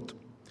Shleimut.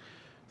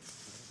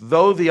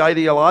 Though the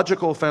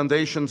ideological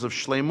foundations of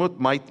Shleimut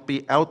might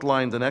be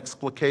outlined and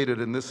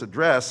explicated in this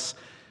address,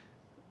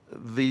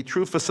 the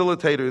true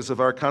facilitators of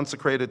our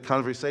consecrated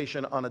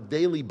conversation on a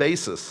daily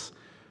basis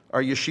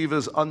are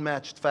Yeshiva's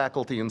unmatched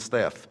faculty and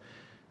staff.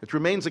 It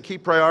remains a key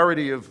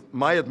priority of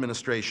my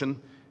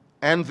administration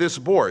and this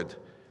board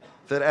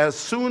that as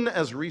soon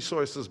as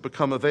resources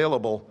become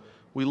available,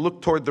 we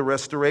look toward the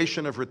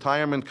restoration of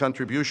retirement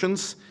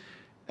contributions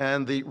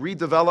and the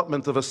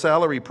redevelopment of a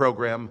salary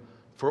program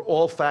for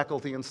all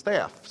faculty and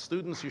staff.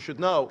 Students, you should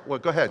know, well,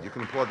 go ahead, you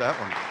can applaud that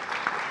one.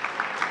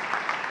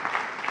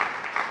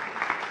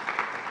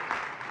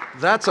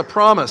 That's a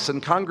promise. In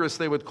Congress,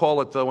 they would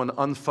call it, though, an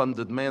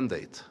unfunded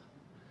mandate.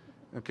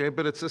 Okay,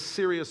 but it's a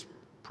serious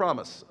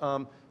promise.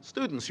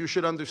 Students, you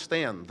should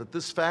understand that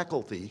this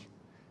faculty,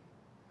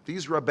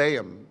 these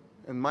Rabbeim,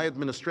 and my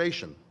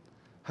administration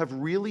have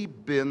really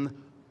been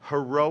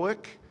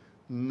heroic,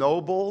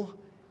 noble,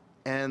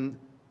 and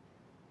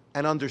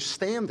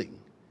understanding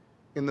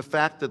in the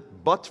fact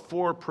that but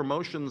for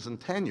promotions and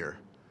tenure,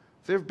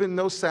 there have been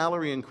no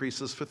salary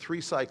increases for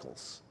 3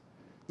 cycles.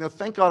 Now,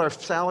 thank God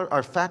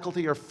our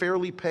faculty are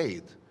fairly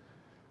paid,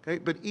 Okay?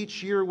 But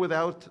each year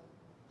without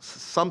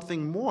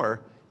something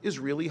more is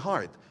really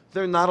hard.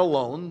 They're not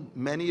alone.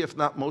 Many, if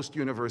not most,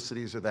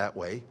 universities are that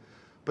way.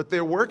 But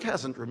their work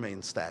hasn't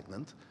remained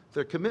stagnant.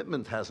 Their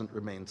commitment hasn't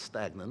remained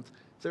stagnant.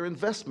 Their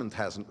investment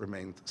hasn't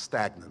remained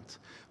stagnant.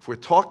 If we're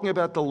talking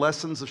about the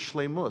lessons of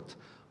Shleimut,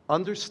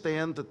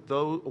 understand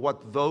that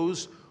what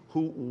those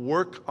who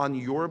work on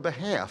your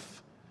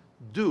behalf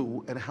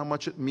do and how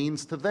much it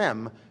means to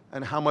them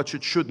and how much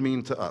it should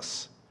mean to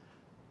us.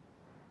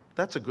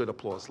 That's a good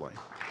applause line.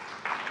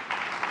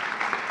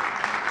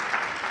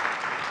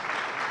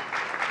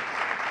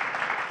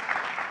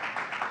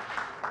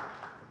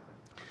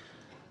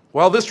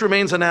 While this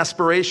remains an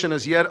aspiration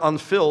as yet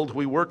unfilled,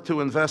 we work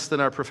to invest in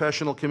our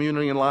professional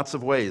community in lots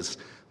of ways.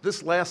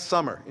 This last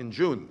summer, in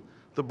June,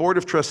 the Board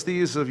of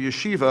Trustees of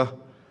Yeshiva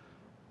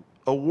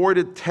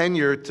awarded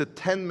tenure to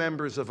 10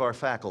 members of our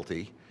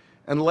faculty,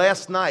 and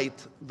last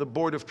night, the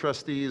Board of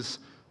Trustees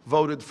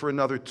voted for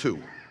another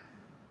 2.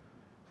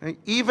 And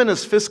even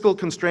as fiscal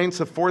constraints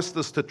have forced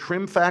us to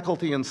trim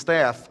faculty and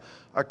staff,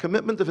 our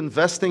commitment of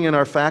investing in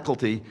our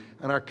faculty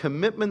and our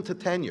commitment to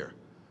tenure,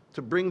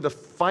 to bring the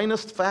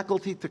finest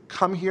faculty to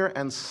come here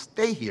and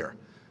stay here,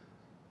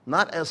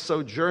 not as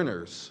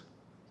sojourners,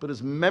 but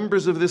as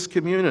members of this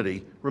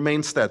community,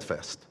 remain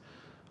steadfast.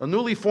 A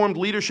newly formed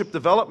leadership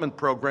development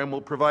program will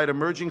provide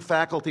emerging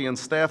faculty and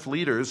staff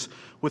leaders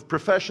with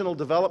professional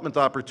development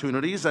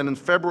opportunities, and in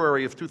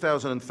February of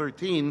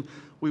 2013,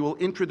 we will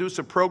introduce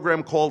a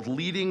program called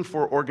Leading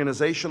for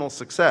Organizational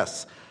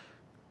Success.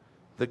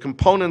 The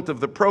component of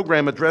the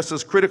program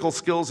addresses critical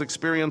skills,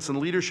 experience, and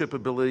leadership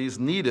abilities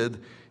needed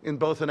in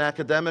both an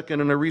academic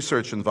and in a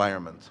research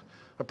environment.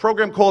 A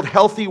program called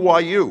Healthy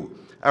YU,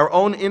 our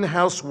own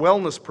in-house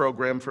wellness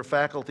program for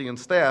faculty and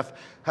staff,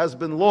 has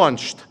been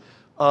launched.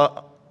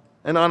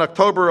 And on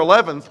October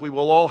 11th, we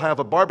will all have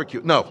a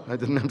barbecue. No,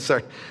 I'm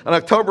sorry. On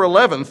October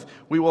 11th,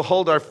 we will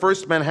hold our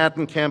first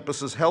Manhattan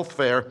campus's health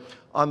fair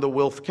on the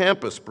Wilf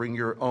campus. Bring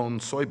your own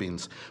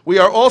soybeans. We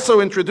are also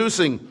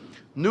introducing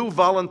new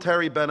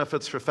voluntary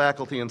benefits for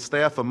faculty and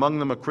staff, among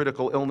them a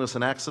critical illness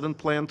and accident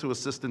plan to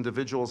assist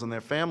individuals and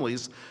their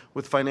families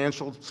with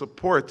financial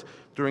support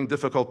during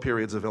difficult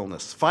periods of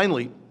illness.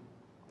 Finally,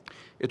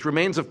 it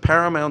remains of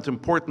paramount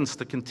importance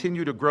to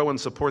continue to grow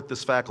and support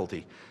this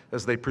faculty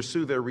as they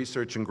pursue their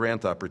research and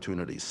grant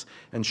opportunities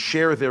and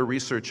share their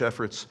research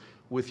efforts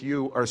with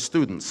you, our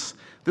students.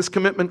 This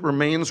commitment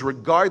remains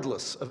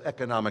regardless of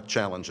economic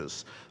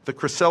challenges. The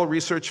Crissell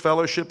Research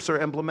Fellowships are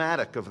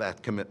emblematic of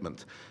that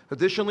commitment.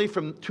 Additionally,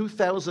 from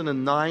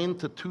 2009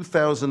 to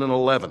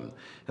 2011,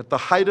 at the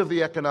height of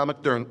the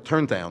economic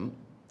downturn,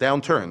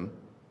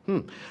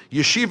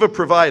 Yeshiva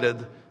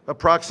provided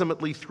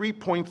approximately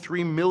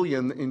 $3.3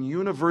 million in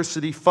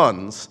university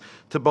funds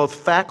to both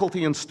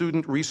faculty and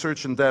student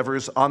research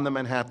endeavors on the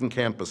Manhattan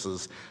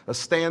campuses, a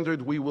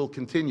standard we will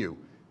continue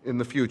in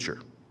the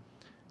future.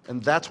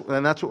 And that's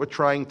what we're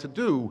trying to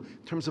do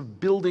in terms of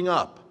building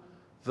up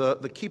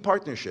the key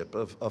partnership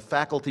of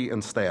faculty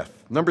and staff.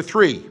 Number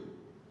 3,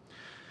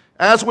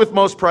 as with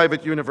most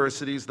private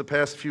universities, the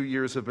past few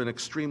years have been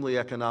extremely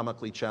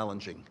economically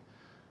challenging.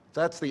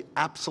 That's the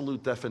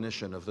absolute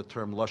definition of the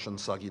term Lashon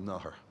Sagi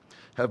Nahar.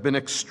 Have been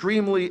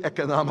extremely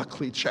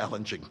economically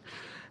challenging.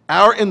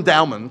 Our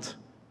endowment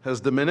has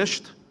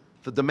diminished.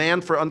 The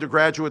demand for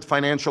undergraduate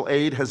financial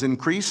aid has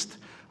increased.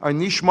 Our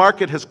niche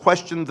market has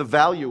questioned the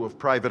value of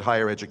private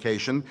higher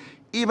education,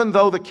 even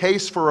though the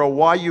case for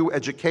a YU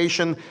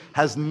education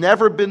has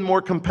never been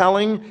more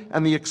compelling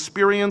and the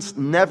experience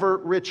never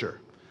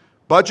richer.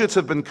 Budgets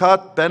have been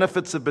cut,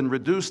 benefits have been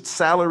reduced,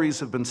 salaries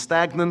have been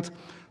stagnant,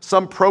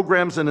 some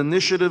programs and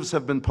initiatives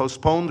have been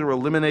postponed or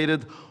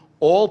eliminated,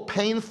 all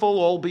painful,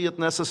 albeit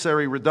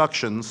necessary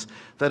reductions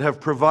that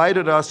have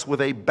provided us with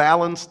a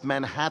balanced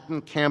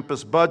Manhattan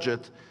campus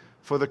budget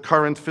for the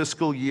current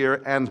fiscal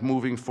year and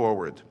moving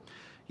forward.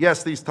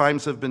 Yes, these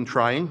times have been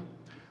trying,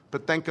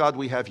 but thank God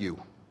we have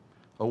you.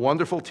 A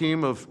wonderful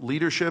team of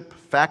leadership,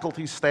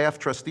 faculty, staff,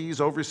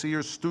 trustees,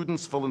 overseers,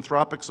 students,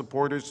 philanthropic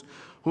supporters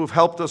who have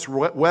helped us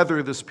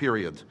weather this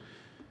period,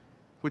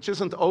 which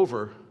isn't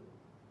over,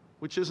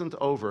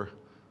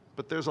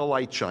 but there's a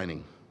light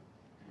shining.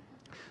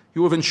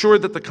 You have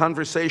ensured that the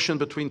conversation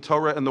between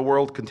Torah and the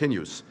world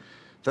continues,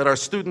 that our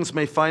students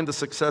may find the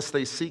success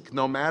they seek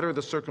no matter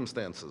the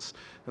circumstances.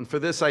 And for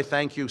this I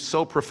thank you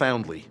so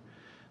profoundly.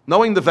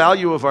 Knowing the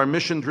value of our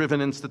mission-driven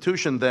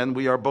institution, then,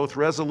 we are both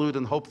resolute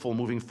and hopeful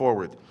moving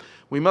forward.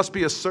 We must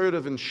be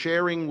assertive in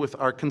sharing with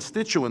our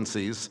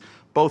constituencies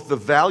both the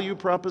value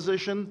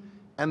proposition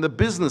and the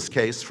business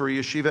case for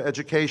yeshiva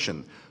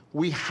education.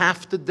 We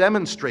have to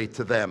demonstrate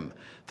to them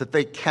that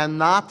they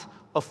cannot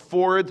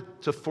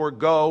afford to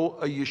forego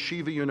a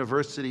yeshiva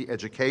university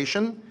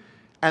education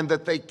and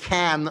that they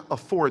can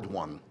afford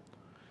one.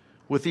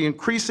 With the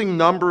increasing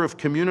number of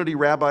community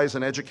rabbis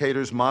and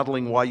educators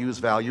modeling YU's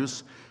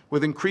values,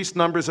 with increased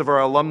numbers of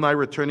our alumni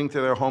returning to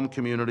their home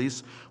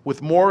communities,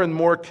 with more and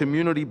more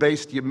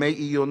community-based Yemei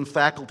Iyun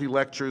faculty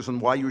lectures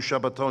and YU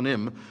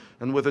Shabbatonim,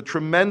 and with a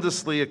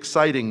tremendously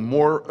exciting,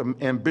 more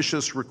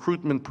ambitious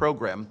recruitment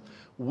program,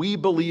 We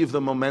believe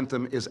the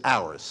momentum is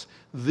ours.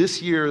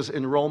 This year's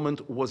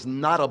enrollment was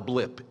not a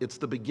blip. It's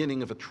the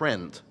beginning of a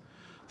trend.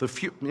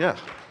 Yeah.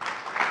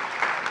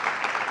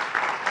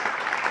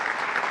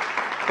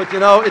 But you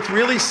know, it's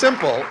really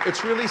simple.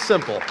 It's really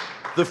simple.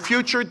 The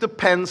future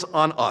depends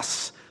on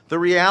us. The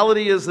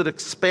reality is that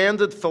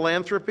expanded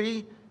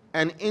philanthropy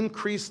and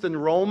increased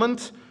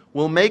enrollment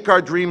will make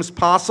our dreams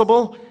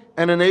possible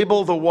and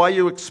enable the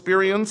YU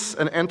experience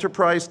and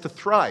enterprise to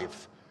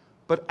thrive.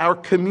 But our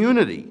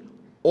community,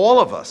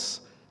 all of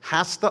us,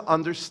 has to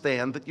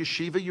understand that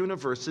Yeshiva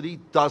University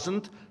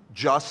doesn't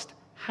just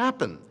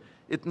happen.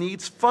 It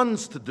needs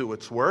funds to do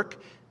its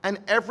work, and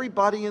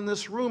everybody in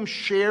this room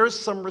shares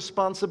some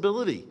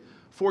responsibility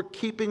for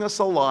keeping us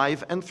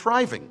alive and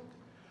thriving.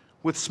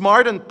 With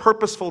smart and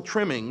purposeful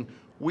trimming,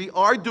 we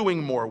are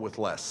doing more with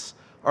less.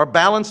 Our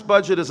balanced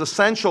budget is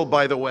essential,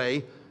 by the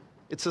way.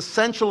 It's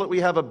essential that we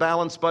have a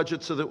balanced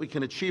budget so that we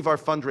can achieve our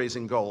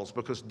fundraising goals,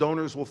 because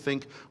donors will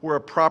think we're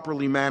a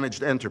properly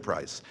managed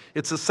enterprise.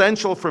 It's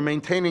essential for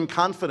maintaining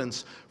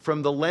confidence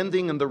from the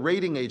lending and the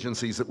rating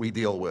agencies that we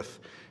deal with.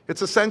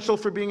 It's essential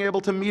for being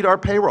able to meet our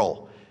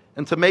payroll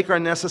and to make our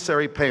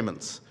necessary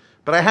payments.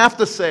 But I have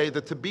to say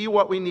that to be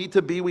what we need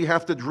to be, we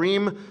have to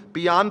dream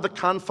beyond the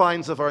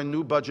confines of our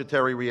new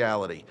budgetary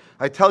reality.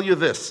 I tell you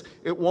this,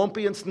 it won't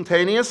be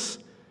instantaneous,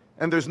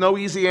 and there's no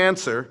easy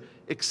answer,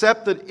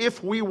 except that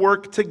if we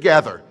work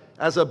together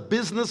as a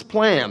business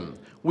plan,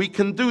 we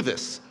can do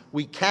this.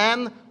 We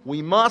can,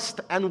 we must,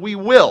 and we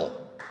will.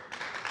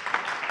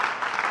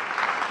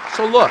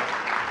 So look,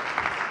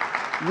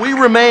 we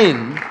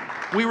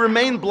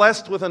remain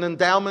blessed with an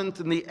endowment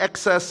in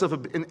excess of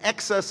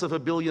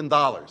 $1 billion.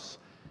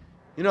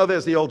 You know,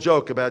 there's the old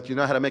joke about, you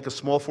know how to make a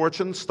small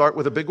fortune? Start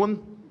with a big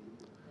one.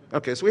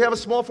 Okay, so we have a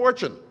small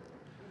fortune,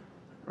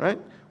 right?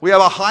 We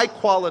have a high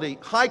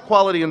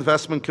quality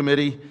investment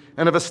committee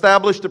and have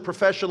established a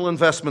professional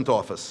investment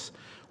office.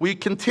 We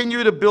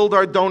continue to build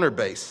our donor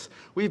base.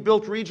 We've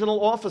built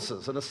regional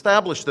offices and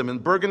established them in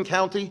Bergen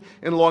County,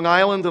 in Long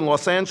Island, in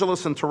Los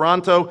Angeles, and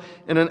Toronto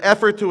in an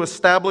effort to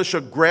establish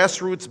a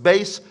grassroots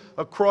base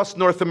across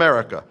North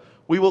America.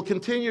 We will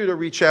continue to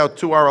reach out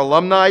to our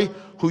alumni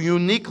who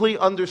uniquely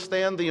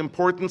understand the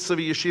importance of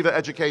a yeshiva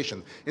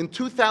education. In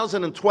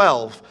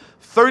 2012,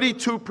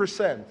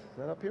 32%, is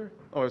that up here?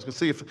 Oh, I was going to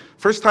see if,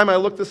 first time I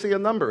looked to see a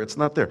number, it's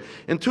not there.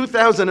 In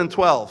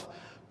 2012,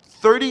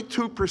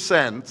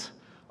 32%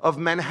 of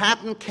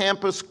Manhattan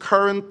campus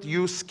current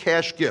use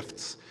cash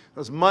gifts,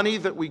 that's money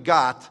that we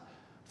got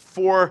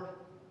for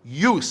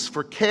use,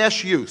 for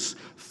cash use,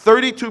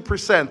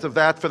 32% of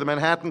that for the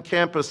Manhattan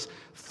campus,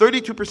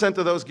 32%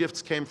 of those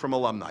gifts came from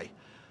alumni.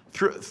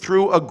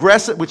 Through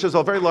aggressive, which is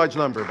a very large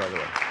number, by the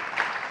way.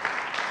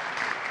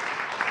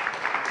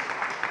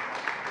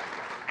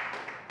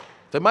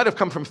 They might have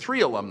come from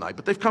 3 alumni,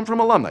 but they've come from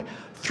alumni.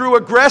 Through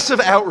aggressive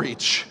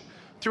outreach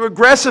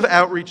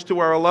to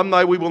our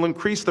alumni, we will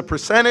increase the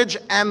percentage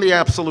and the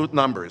absolute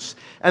numbers.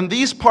 And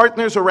these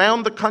partners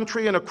around the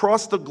country and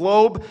across the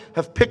globe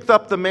have picked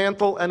up the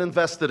mantle and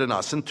invested in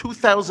us. In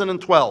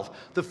 2012,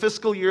 the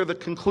fiscal year that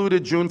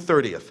concluded June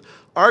 30th,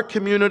 our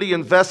community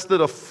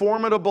invested a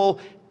formidable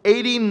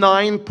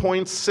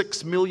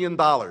 $89.6 million in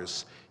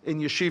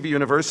Yeshiva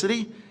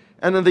University.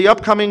 And in the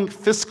upcoming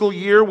fiscal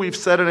year, we've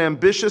set an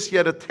ambitious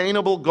yet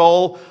attainable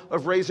goal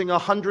of raising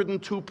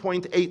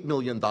 $102.8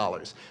 million.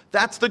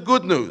 That's the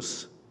good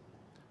news.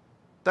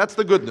 That's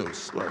the good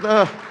news.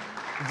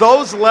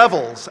 Those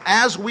levels,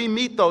 as we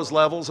meet those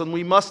levels, and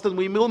we must and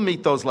we will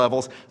meet those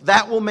levels,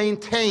 that will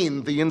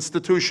maintain the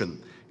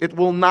institution. It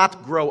will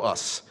not grow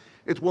us.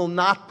 It will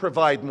not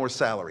provide more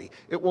salary.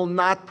 It will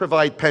not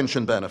provide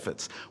pension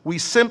benefits. We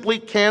simply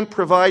can't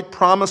provide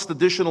promised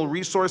additional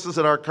resources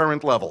at our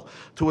current level.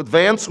 To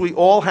advance, we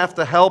all have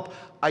to help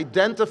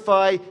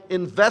identify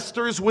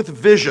investors with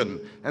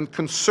vision and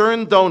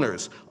concerned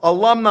donors,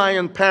 alumni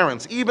and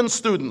parents, even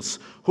students,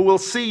 who will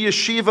see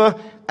Yeshiva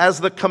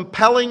as the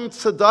compelling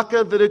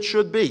tzedakah that it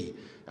should be.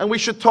 And we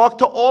should talk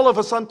to all of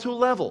us on 2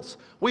 levels.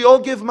 We all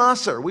give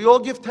maser. We all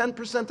give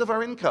 10% of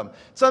our income.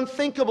 It's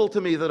unthinkable to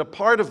me that a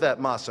part of that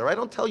maser, I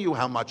don't tell you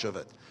how much of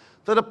it,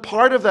 that a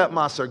part of that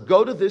maser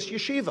go to this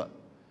yeshiva.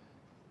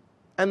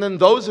 And then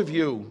those of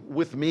you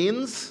with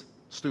means,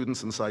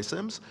 students and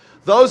SciSims,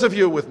 those of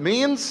you with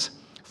means,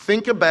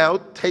 think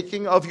about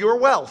taking of your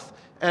wealth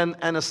and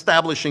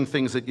establishing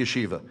things at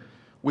yeshiva.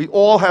 We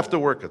all have to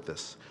work at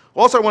this.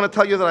 Also, I want to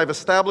tell you that I've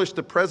established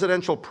a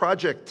presidential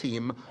project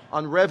team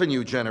on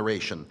revenue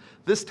generation.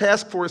 This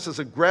task force is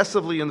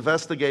aggressively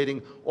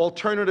investigating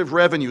alternative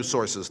revenue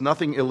sources,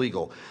 nothing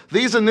illegal.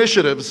 These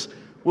initiatives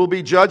will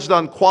be judged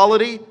on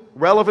quality,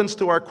 relevance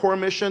to our core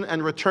mission,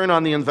 and return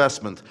on the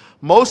investment.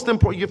 Most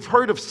important, you've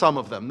heard of some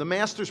of them, the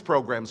master's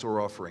programs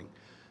we're offering.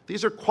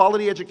 These are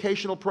quality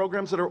educational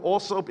programs that are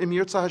also, in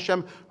Yirtzeh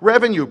Hashem,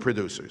 revenue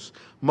producers.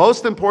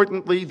 Most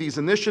importantly, these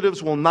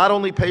initiatives will not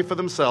only pay for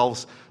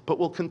themselves, but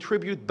will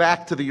contribute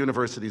back to the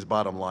university's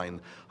bottom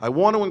line. I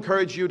want to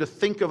encourage you to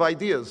think of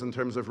ideas in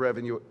terms of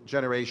revenue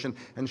generation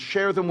and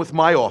share them with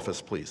my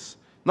office, please.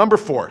 Number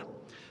 4,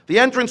 The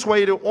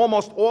entranceway to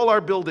almost all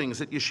our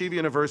buildings at Yeshiva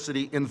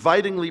University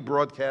invitingly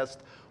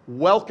broadcast,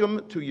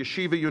 "Welcome to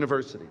Yeshiva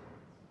University."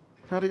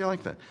 How do you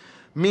like that?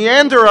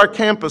 Meander our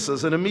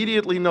campuses and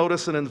immediately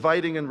notice an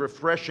inviting and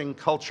refreshing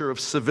culture of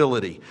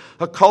civility,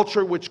 a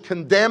culture which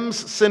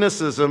condemns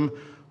cynicism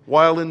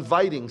while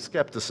inviting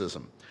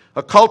skepticism,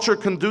 a culture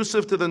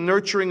conducive to the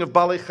nurturing of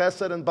Balei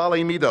Chesed and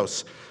Balei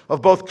Midos,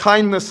 of both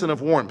kindness and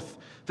of warmth.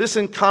 This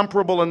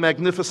incomparable and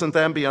magnificent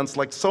ambience,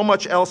 like so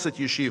much else at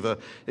Yeshiva,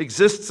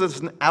 exists as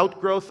an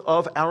outgrowth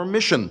of our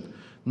mission.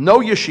 No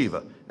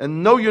yeshiva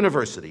and no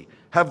university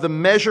have the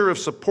measure of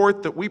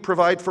support that we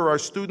provide for our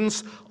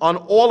students on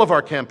all of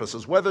our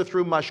campuses, whether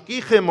through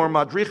mashgichim or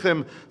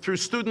madrichim, through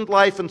student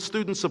life and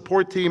student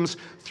support teams,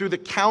 through the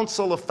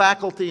council of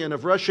faculty and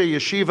of Roshei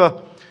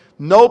Yeshiva.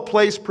 No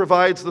place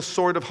provides the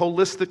sort of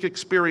holistic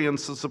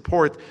experience and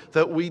support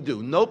that we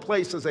do. No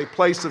place is a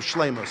place of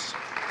shleimus.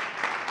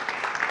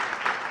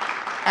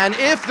 And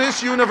if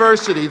this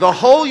university, the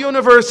whole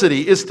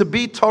university, is to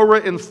be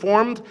Torah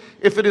informed,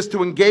 if it is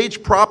to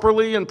engage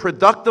properly and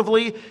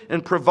productively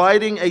in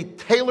providing a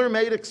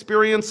tailor-made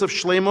experience of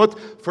shleimut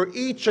for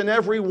each and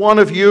every one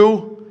of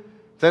you,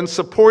 then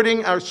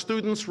supporting our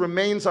students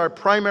remains our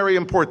primary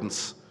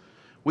importance.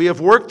 We have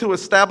worked to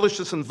establish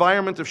this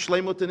environment of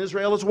shleimut in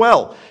Israel as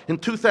well. In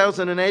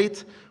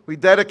 2008, we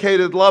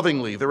dedicated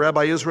lovingly the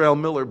Rabbi Israel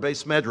Miller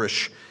Beis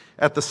Medrash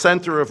at the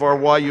center of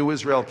our YU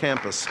Israel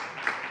campus,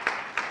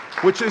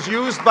 which is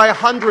used by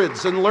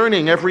hundreds and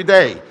learning every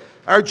day.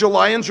 Our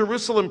July in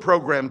Jerusalem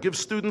program gives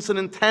students an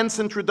intense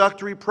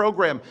introductory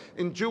program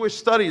in Jewish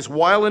studies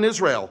while in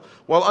Israel,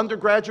 while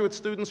undergraduate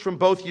students from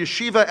both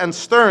Yeshiva and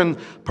Stern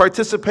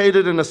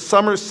participated in a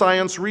Summer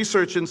Science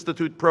Research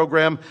Institute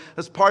program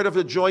as part of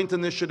a joint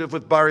initiative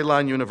with Bar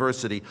Ilan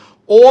University.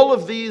 All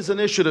of these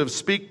initiatives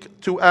speak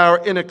to our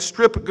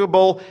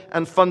inextricable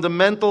and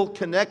fundamental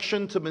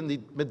connection to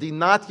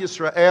Medinat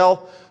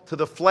Yisrael, to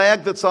the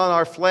flag that's on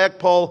our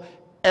flagpole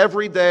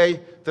every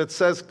day, that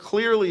says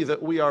clearly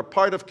that we are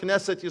part of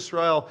Knesset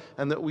Yisrael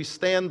and that we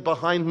stand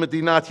behind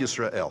Medinat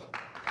Yisrael.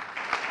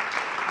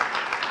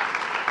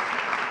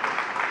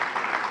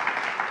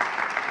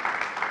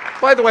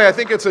 By the way, I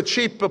think it's a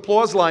cheap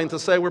applause line to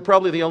say we're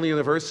probably the only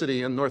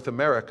university in North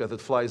America that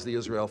flies the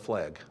Israel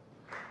flag.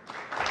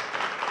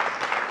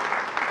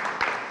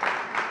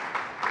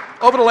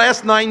 Over the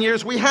last 9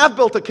 years, we have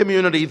built a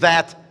community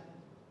that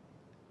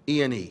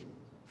E&E,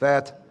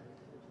 that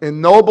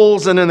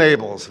ennobles and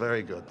enables.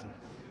 Very good.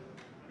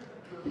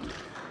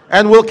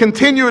 And we'll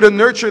continue to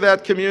nurture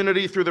that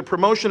community through the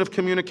promotion of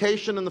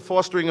communication and the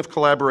fostering of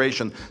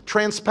collaboration.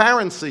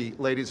 Transparency,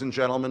 ladies and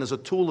gentlemen, is a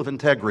tool of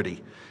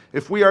integrity.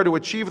 If we are to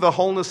achieve the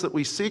wholeness that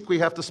we seek, we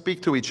have to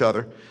speak to each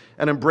other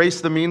and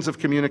embrace the means of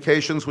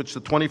communications which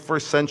the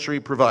 21st century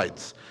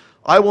provides.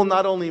 I will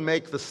not only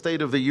make the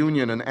State of the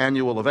Union an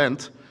annual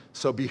event,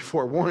 so be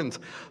forewarned,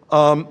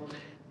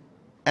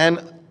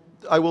 and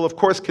I will, of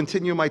course,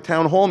 continue my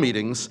town hall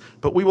meetings,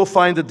 but we will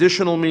find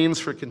additional means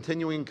for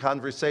continuing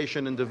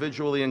conversation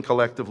individually and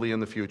collectively in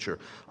the future.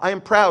 I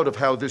am proud of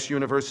how this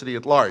university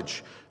at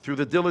large, through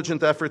the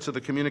diligent efforts of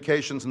the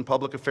Communications and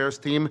Public Affairs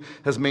team,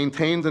 has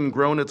maintained and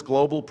grown its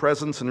global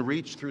presence and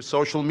reach through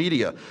social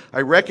media.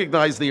 I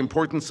recognize the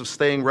importance of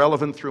staying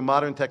relevant through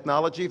modern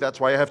technology, that's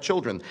why I have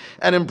children,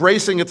 and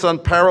embracing its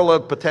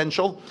unparalleled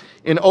potential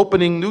in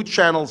opening new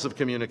channels of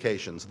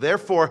communications.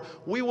 Therefore,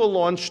 we will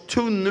launch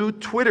 2 new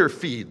Twitter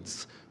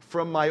feeds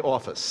from my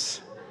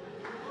office.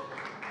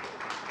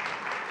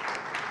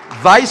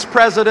 Vice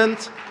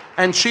President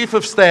and Chief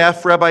of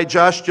Staff, Rabbi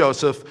Josh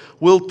Joseph,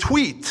 will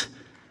tweet,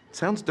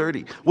 sounds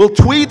dirty, will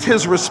tweet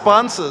his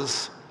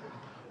responses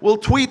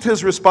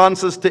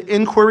to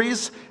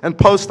inquiries and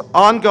post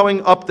ongoing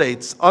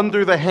updates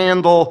under the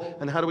handle,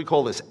 and how do we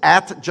call this,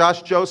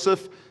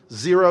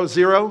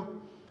 @JoshJoseph00.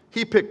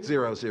 He picked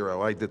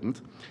 00, I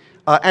didn't.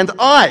 And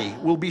I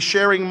will be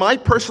sharing my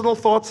personal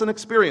thoughts and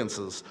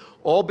experiences,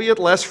 albeit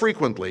less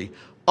frequently,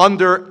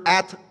 under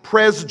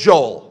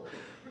 @PresJoel.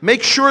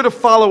 Make sure to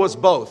follow us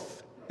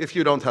both if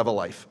you don't have a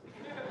life.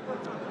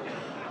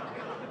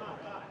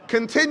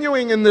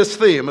 Continuing in this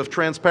theme of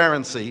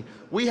transparency,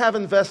 we have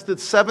invested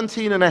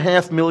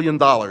 $17.5 million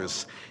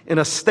in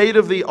a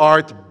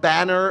state-of-the-art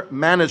banner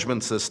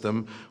management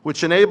system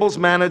which enables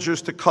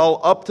managers to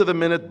call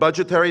up-to-the-minute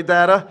budgetary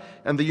data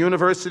and the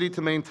university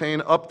to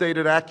maintain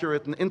updated,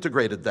 accurate, and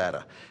integrated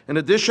data. In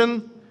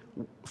addition,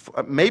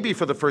 maybe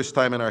for the first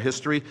time in our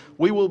history,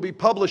 we will be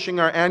publishing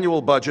our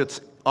annual budgets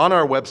on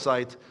our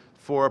website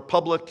for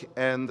public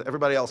and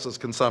everybody else's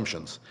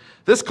consumptions.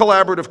 This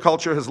collaborative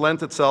culture has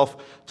lent itself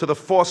to the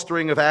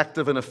fostering of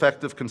active and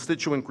effective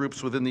constituent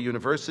groups within the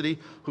university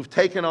who've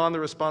taken on the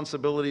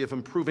responsibility of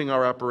improving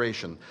our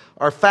operation.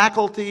 Our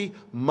faculty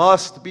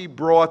must be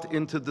brought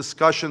into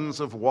discussions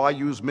of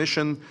YU's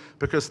mission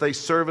because they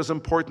serve as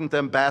important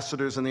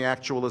ambassadors in the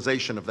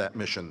actualization of that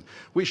mission.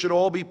 We should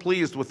all be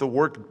pleased with the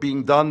work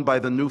being done by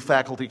the new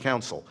faculty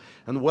council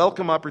and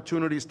welcome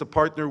opportunities to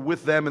partner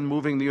with them in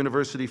moving the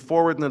university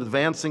forward and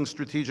advancing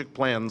strategic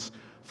plans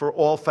for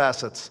all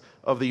facets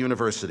of the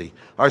university.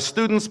 Our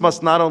students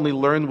must not only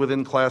learn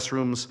within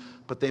classrooms,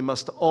 but they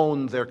must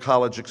own their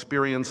college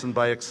experience and,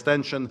 by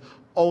extension,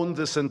 own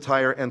this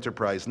entire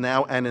enterprise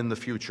now and in the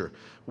future.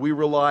 We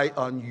rely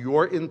on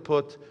your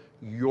input,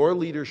 your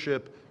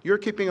leadership. You're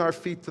keeping our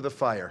feet to the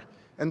fire.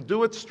 And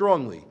do it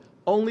strongly,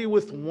 only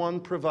with one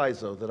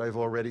proviso that I've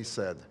already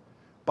said.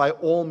 By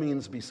all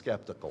means, be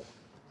skeptical.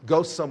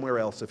 Go somewhere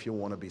else if you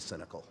want to be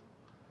cynical.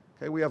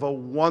 Okay, we have a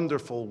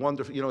wonderful,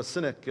 wonderful, a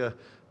cynic,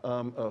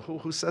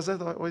 who says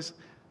that always?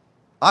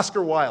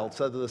 Oscar Wilde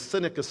said that a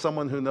cynic is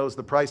someone who knows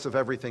the price of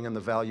everything and the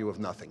value of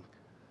nothing.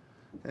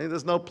 Okay,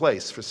 there's no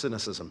place for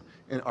cynicism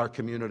in our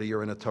community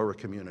or in a Torah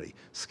community.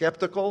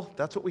 Skeptical,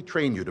 that's what we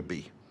train you to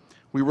be.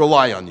 We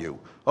rely on you.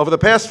 Over the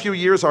past few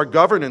years, our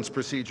governance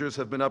procedures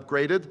have been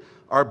upgraded,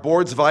 our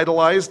boards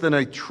vitalized, and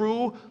a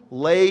true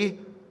lay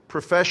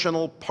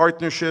professional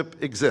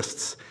partnership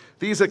exists.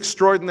 These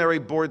extraordinary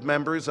board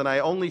members, and I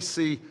only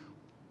see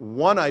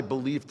one, I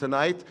believe,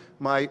 tonight,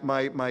 my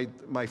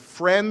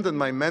friend and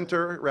my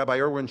mentor, Rabbi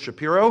Erwin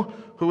Shapiro,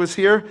 who is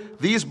here.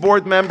 These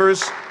board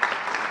members,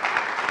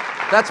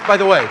 by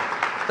the way,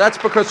 that's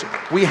because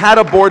we had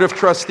a Board of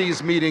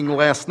Trustees meeting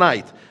last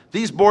night.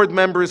 These board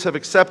members have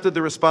accepted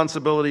the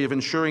responsibility of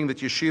ensuring that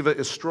Yeshiva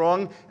is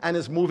strong and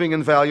is moving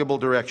in valuable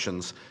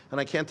directions. And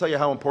I can't tell you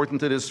how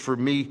important it is for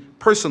me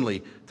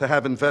personally to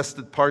have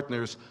invested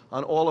partners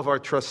on all of our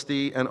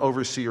trustee and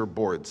overseer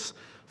boards.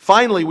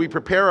 Finally, we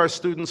prepare our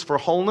students for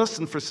wholeness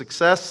and for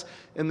success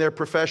in their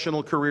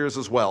professional careers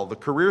as well. The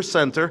Career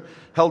Center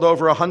held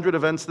over 100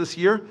 events this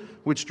year,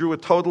 which drew a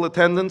total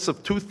attendance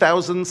of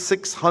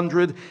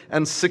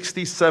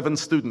 2,667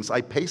 students.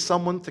 I pay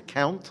someone to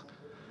count?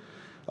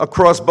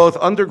 Across both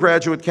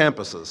undergraduate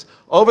campuses.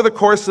 Over the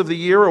course of the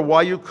year,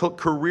 a YU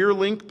Career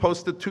Link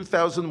posted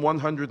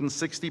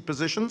 2,160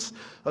 positions,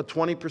 a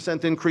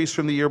 20% increase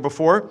from the year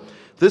before.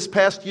 This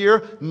past year,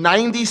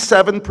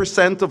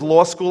 97% of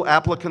law school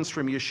applicants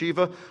from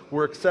Yeshiva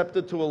were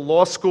accepted to a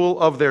law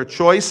school of their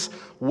choice,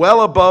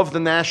 well above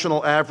the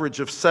national average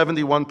of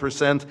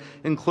 71%,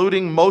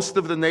 including most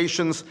of the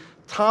nation's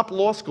top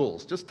law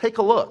schools. Just take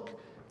a look.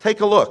 Take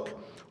a look.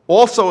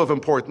 Also of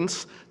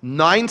importance,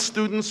 9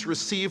 students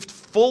received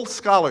full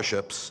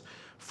scholarships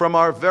from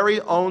our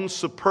very own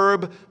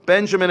superb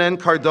Benjamin N.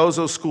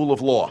 Cardozo School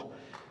of Law.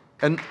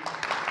 And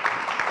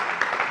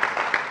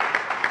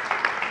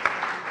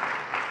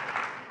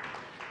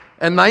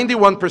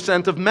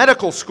 91% of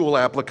medical school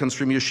applicants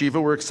from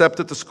Yeshiva were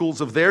accepted to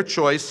schools of their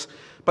choice.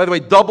 By the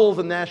way, double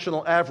the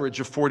national average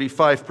of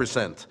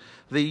 45%.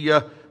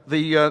 The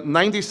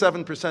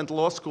 97%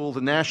 law school,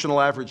 the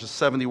national average is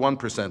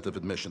 71% of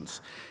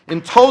admissions.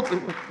 In total,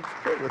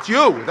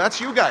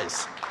 that's you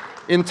guys.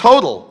 In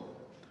total,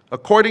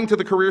 according to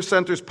the Career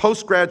Center's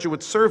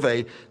postgraduate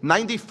survey,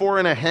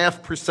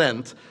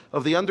 94.5%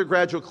 of the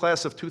undergraduate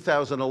class of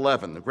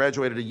 2011, that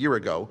graduated a year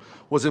ago,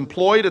 was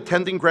employed,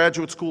 attending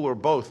graduate school, or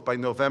both by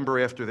November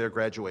after their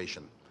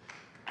graduation.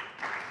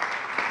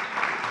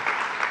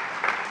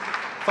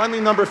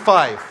 Finally, number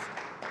 5.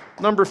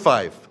 Number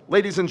 5,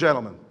 ladies and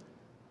gentlemen.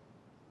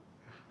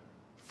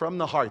 From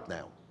the heart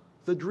now.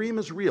 The dream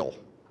is real.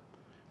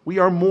 We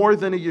are more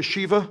than a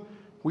yeshiva.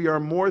 We are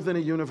more than a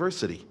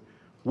university.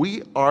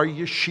 We are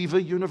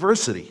Yeshiva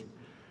University.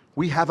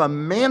 We have a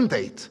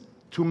mandate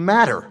to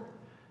matter.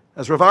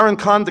 As Rav Aaron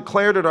Kahn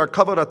declared at our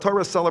Kavod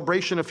HaTorah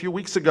celebration a few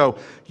weeks ago,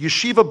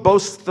 Yeshiva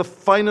boasts the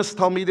finest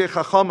Talmidei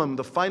Chachamim,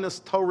 the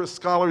finest Torah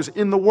scholars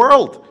in the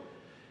world.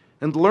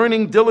 And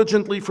learning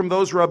diligently from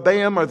those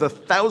Rabbeim are the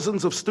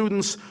thousands of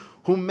students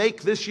who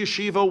make this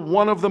yeshiva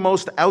one of the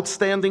most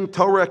outstanding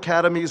Torah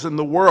academies in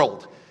the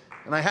world.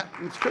 And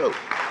it's true.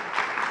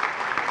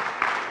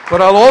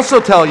 But I'll also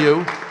tell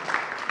you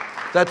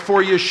that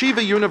for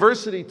Yeshiva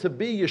University to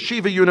be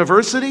Yeshiva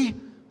University,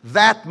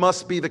 that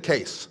must be the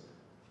case.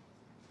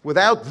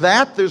 Without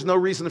that, there's no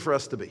reason for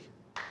us to be.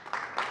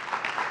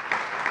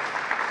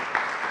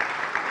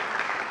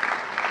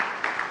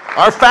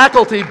 Our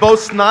faculty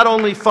boasts not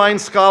only fine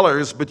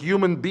scholars, but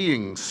human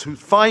beings,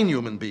 fine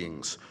human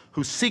beings,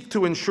 who seek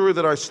to ensure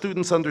that our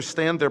students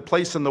understand their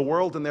place in the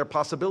world and their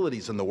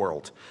possibilities in the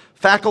world.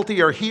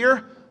 Faculty are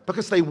here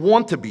because they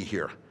want to be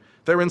here.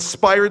 They're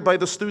inspired by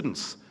the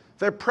students.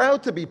 They're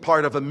proud to be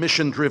part of a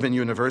mission-driven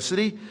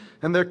university,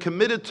 and they're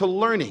committed to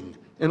learning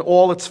in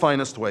all its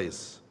finest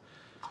ways.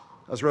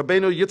 As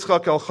Rabbeinu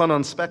Yitzchak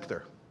Elchanan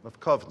Spector of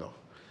Kovno,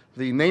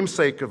 the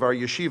namesake of our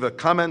yeshiva,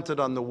 commented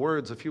on the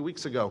words a few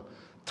weeks ago,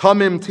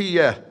 Tamim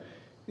tiyeh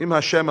im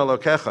Hashem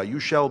Elokecha, you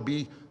shall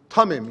be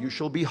tamim, you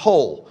shall be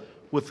whole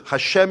with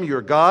Hashem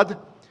your God.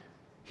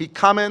 He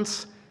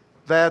comments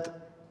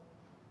that,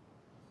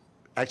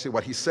 actually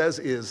what he says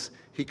is,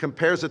 he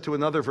compares it to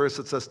another verse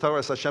that says,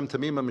 Torah Hashem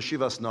tamima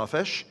meshivas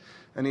nafesh,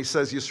 and he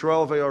says,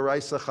 Yisrael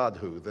ve'oraisa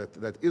chadhu,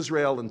 that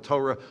Israel and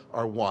Torah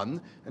are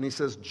one. And he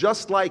says,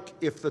 just like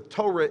if the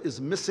Torah is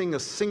missing a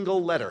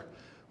single letter,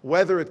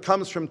 whether it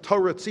comes from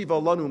Torah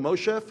Tziva Lanu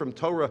Moshe, from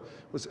Torah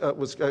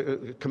was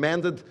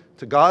commanded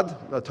to God,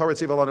 Torah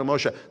Tziva Lanu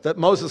Moshe, that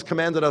Moses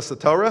commanded us the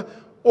Torah,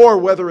 or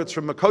whether it's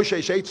from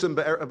Makoshesh Eitzim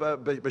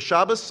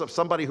B'Shabbos, of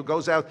somebody who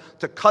goes out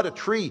to cut a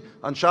tree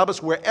on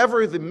Shabbos,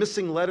 wherever the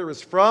missing letter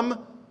is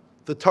from,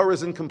 the Torah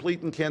is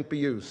incomplete and can't be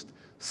used.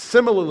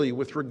 Similarly,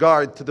 with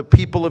regard to the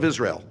people of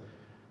Israel,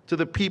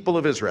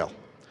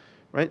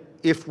 right?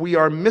 If we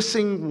are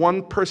missing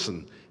one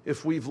person,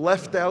 if we've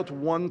left out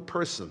one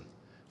person,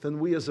 then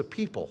we as a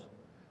people,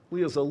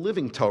 we as a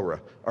living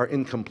Torah are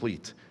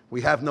incomplete.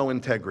 We have no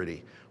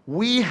integrity.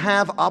 We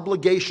have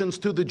obligations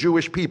to the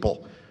Jewish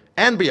people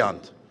and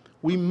beyond.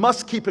 We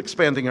must keep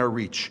expanding our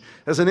reach.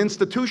 As an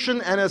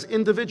institution and as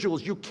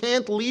individuals, you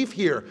can't leave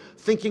here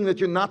thinking that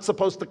you're not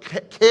supposed to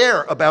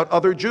care about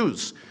other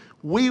Jews.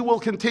 We will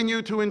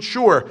continue to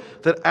ensure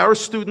that our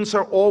students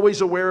are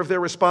always aware of their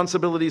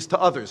responsibilities to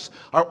others,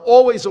 are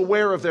always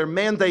aware of their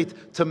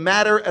mandate to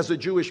matter as a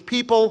Jewish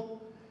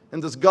people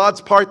and as God's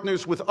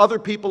partners with other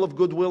people of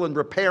goodwill in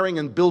repairing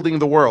and building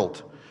the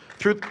world.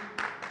 Through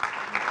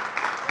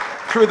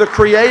the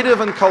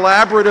creative and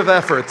collaborative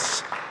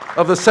efforts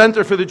of the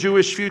Center for the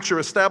Jewish Future,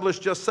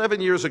 established just 7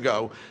 years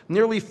ago,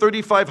 nearly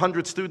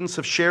 3,500 students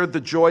have shared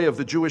the joy of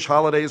the Jewish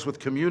holidays with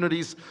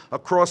communities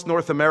across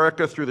North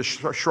America through the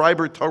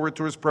Schreiber Torah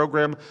Tours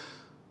program.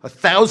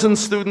 1,000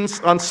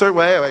 students on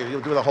you'll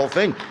do the whole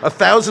thing.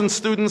 1,000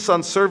 students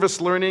on service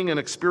learning and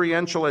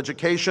experiential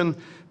education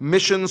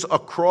missions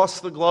across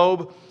the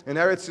globe in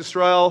Eretz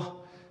Yisrael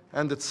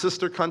and its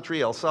sister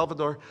country, El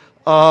Salvador.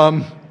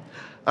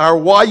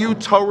 Our YU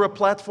Torah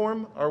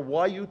platform,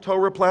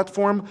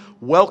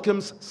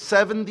 welcomes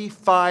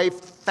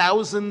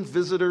 75,000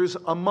 visitors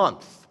a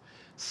month.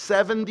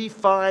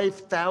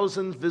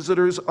 75,000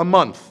 visitors a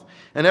month.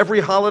 And every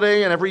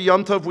holiday and every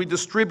Yom Tov, we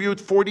distribute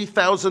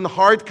 40,000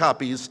 hard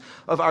copies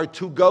of our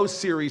To-Go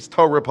series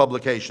Torah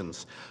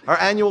publications. Our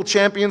annual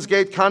Champions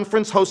Gate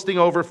Conference, hosting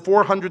over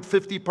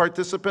 450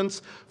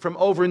 participants from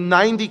over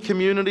 90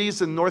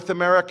 communities in North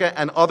America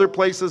and other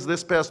places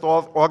this past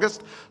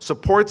August,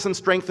 supports and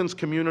strengthens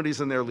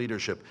communities in their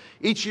leadership.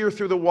 Each year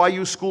through the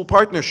YU School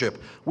Partnership,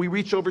 we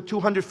reach over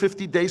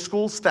 250 day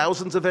schools,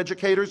 thousands of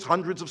educators,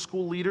 hundreds of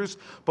school leaders,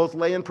 both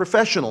lay and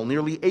professional,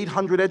 nearly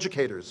 800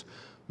 educators.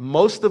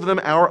 Most of them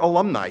our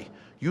alumni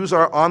use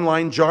our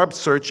online job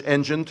search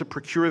engine to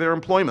procure their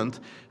employment.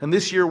 And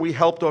this year we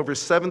helped over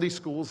 70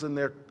 schools in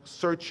their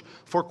search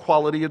for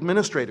quality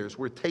administrators.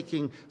 We're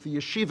taking the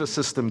Yeshiva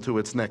system to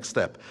its next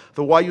step.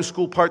 The YU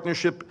School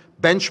Partnership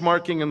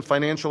benchmarking and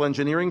financial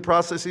engineering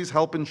processes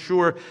help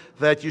ensure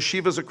that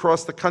yeshivas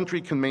across the country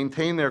can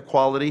maintain their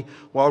quality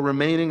while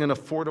remaining an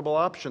affordable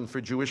option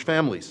for Jewish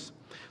families.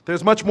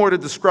 There's much more to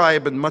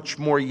describe and much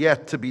more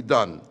yet to be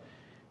done.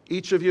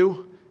 Each of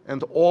you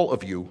and all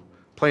of you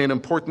play an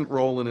important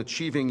role in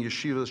achieving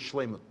Yeshiva's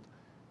shleimut,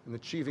 in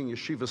achieving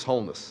Yeshiva's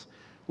wholeness.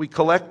 We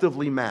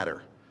collectively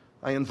matter.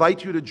 I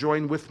invite you to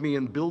join with me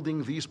in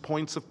building these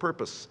points of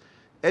purpose.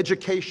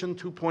 Education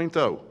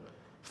 2.0,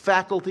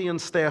 faculty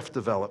and staff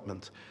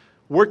development,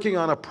 working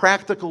on a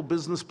practical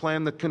business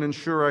plan that can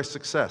ensure our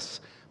success,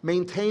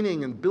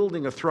 maintaining and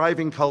building a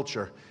thriving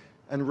culture,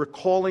 and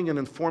recalling and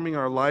informing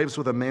our lives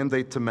with a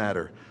mandate to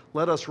matter.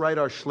 Let us write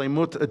our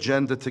shleimut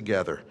agenda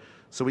together.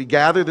 So we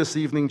gather this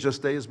evening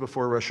just days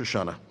before Rosh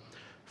Hashanah.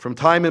 From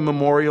time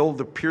immemorial,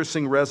 the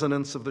piercing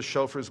resonance of the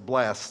shofar's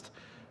blast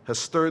has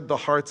stirred the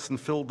hearts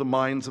and filled the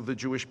minds of the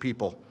Jewish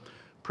people,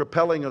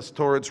 propelling us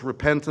towards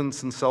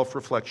repentance and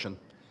self-reflection.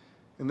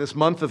 In this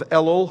month of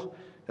Elul,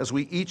 as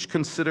we each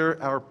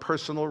consider our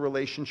personal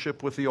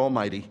relationship with the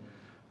Almighty,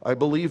 I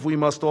believe we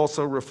must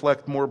also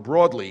reflect more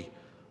broadly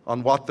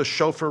on what the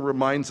shofar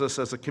reminds us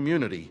as a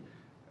community,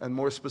 and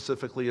more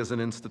specifically as an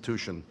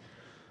institution.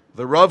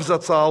 The Rav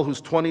Zatzal,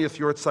 whose 20th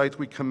yortzeit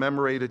we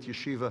commemorate at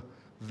Yeshiva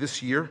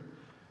this year,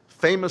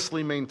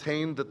 famously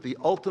maintained that the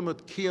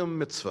ultimate kiyum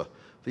mitzvah,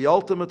 the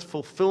ultimate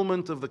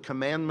fulfillment of the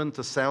commandment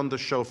to sound the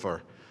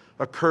shofar,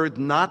 occurred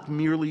not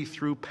merely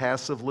through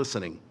passive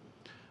listening,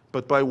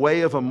 but by way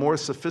of a more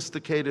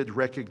sophisticated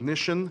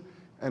recognition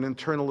and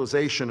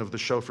internalization of the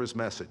shofar's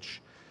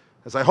message.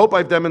 As I hope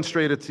I've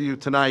demonstrated to you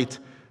tonight,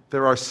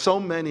 there are so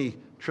many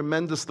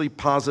tremendously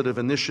positive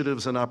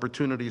initiatives and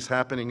opportunities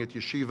happening at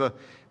Yeshiva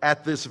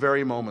at this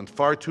very moment,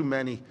 far too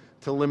many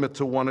to limit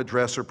to one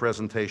address or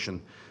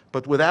presentation.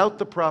 But without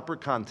the proper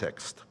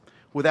context,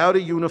 without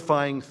a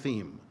unifying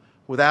theme,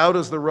 without,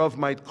 as the Rav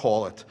might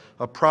call it,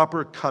 a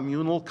proper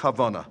communal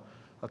kavana,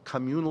 a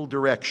communal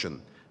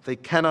direction, they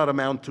cannot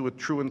amount to a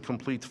true and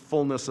complete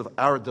fullness of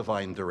our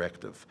divine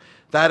directive.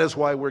 That is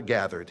why we're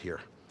gathered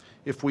here.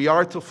 If we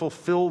are to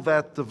fulfill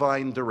that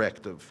divine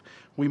directive,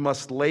 we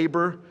must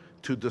labor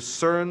to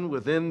discern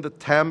within the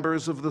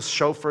timbres of the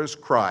shofar's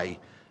cry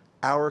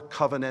our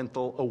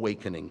covenantal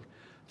awakening.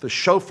 The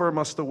shofar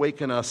must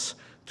awaken us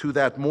to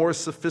that more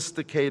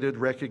sophisticated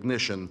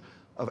recognition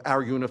of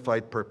our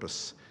unified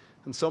purpose.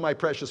 And so, my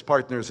precious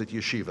partners at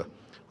Yeshiva,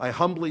 I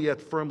humbly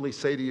yet firmly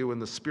say to you in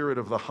the spirit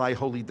of the high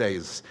holy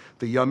days,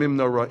 the Yamim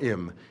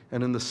Noraim,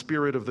 and in the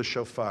spirit of the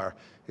shofar,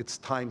 it's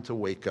time to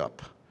wake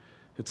up.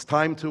 It's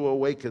time to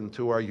awaken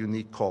to our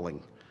unique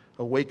calling.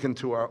 awaken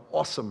to our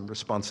awesome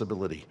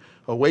responsibility,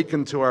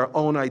 awaken to our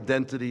own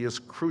identity as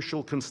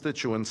crucial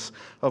constituents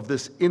of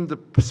this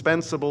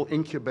indispensable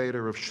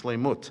incubator of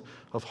shleimut,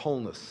 of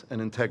wholeness and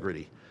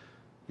integrity.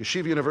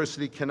 Yeshiva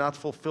University cannot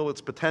fulfill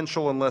its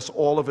potential unless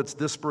all of its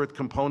disparate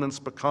components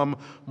become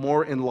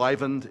more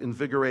enlivened,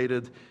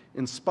 invigorated,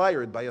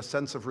 inspired by a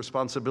sense of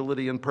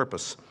responsibility and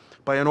purpose,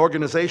 by an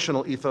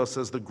organizational ethos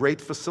as the great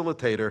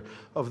facilitator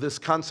of this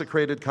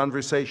consecrated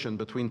conversation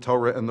between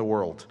Torah and the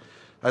world.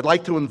 I'd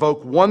like to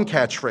invoke one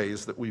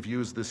catchphrase that we've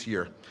used this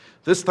year.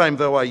 This time,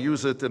 though, I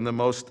use it in the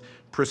most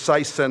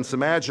precise sense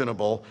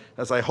imaginable,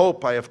 as I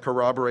hope I have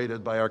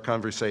corroborated by our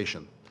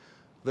conversation.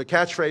 The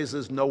catchphrase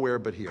is nowhere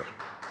but here.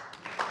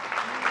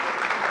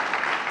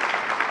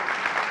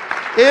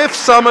 If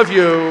some of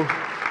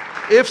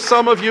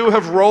you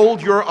have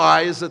rolled your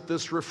eyes at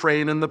this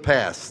refrain in the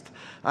past,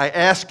 I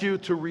ask you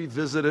to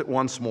revisit it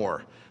once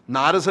more,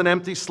 not as an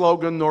empty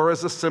slogan nor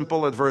as a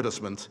simple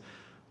advertisement,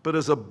 but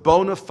as a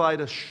bona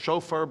fide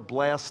shofar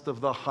blast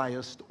of the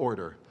highest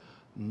order.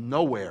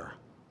 Nowhere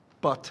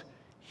but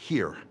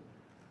here.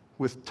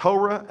 With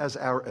Torah as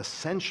our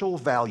essential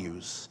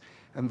values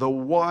and the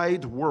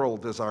wide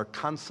world as our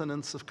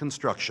consonants of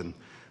construction,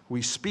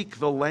 we speak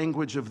the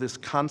language of this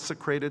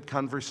consecrated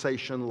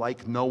conversation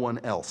like no one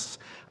else.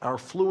 Our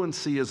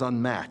fluency is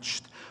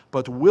unmatched,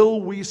 but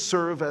will we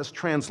serve as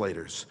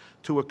translators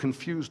to a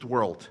confused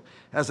world,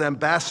 as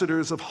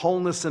ambassadors of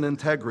wholeness and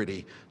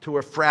integrity to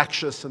a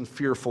fractious and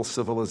fearful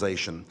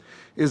civilization?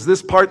 Is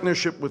this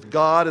partnership with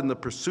God in the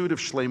pursuit of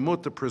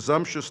shleimut a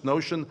presumptuous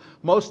notion?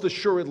 Most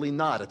assuredly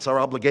not. It's our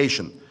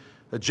obligation.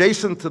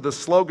 Adjacent to the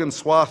slogan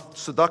swath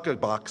tzedakah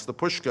box, the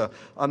pushka,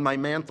 on my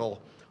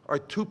mantle, are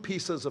two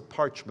pieces of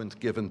parchment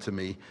given to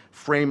me,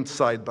 framed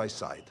side by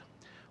side.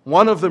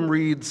 One of them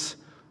reads,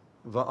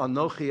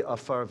 Va'anochi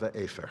afar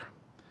ve'efer.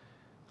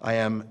 I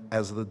am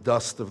as the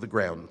dust of the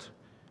ground,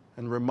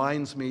 and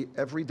reminds me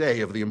every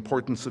day of the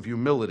importance of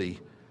humility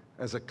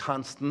as a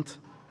constant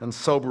and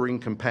sobering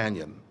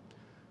companion.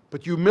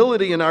 But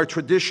humility in our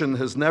tradition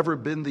has never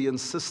been the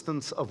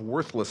insistence of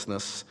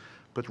worthlessness,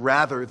 but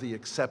rather the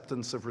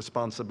acceptance of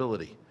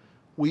responsibility.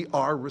 We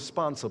are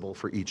responsible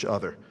for each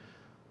other.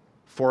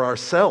 For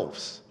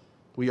ourselves,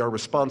 we are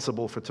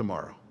responsible for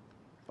tomorrow.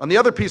 On the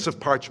other piece of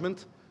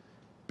parchment,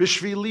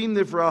 Bishvili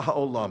nivra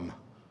ha'olam.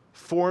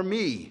 For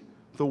me,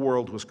 the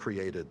world was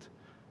created.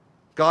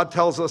 God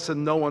tells us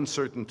in no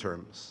uncertain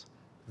terms,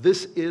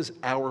 this is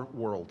our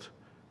world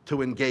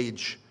to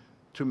engage,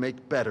 to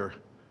make better,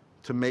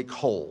 to make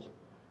whole.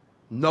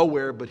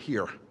 Nowhere but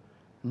here.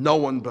 No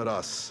one but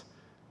us.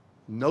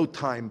 No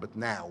time but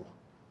now.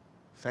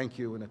 Thank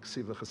you, and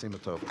Yeshiva Chasim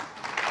Tov.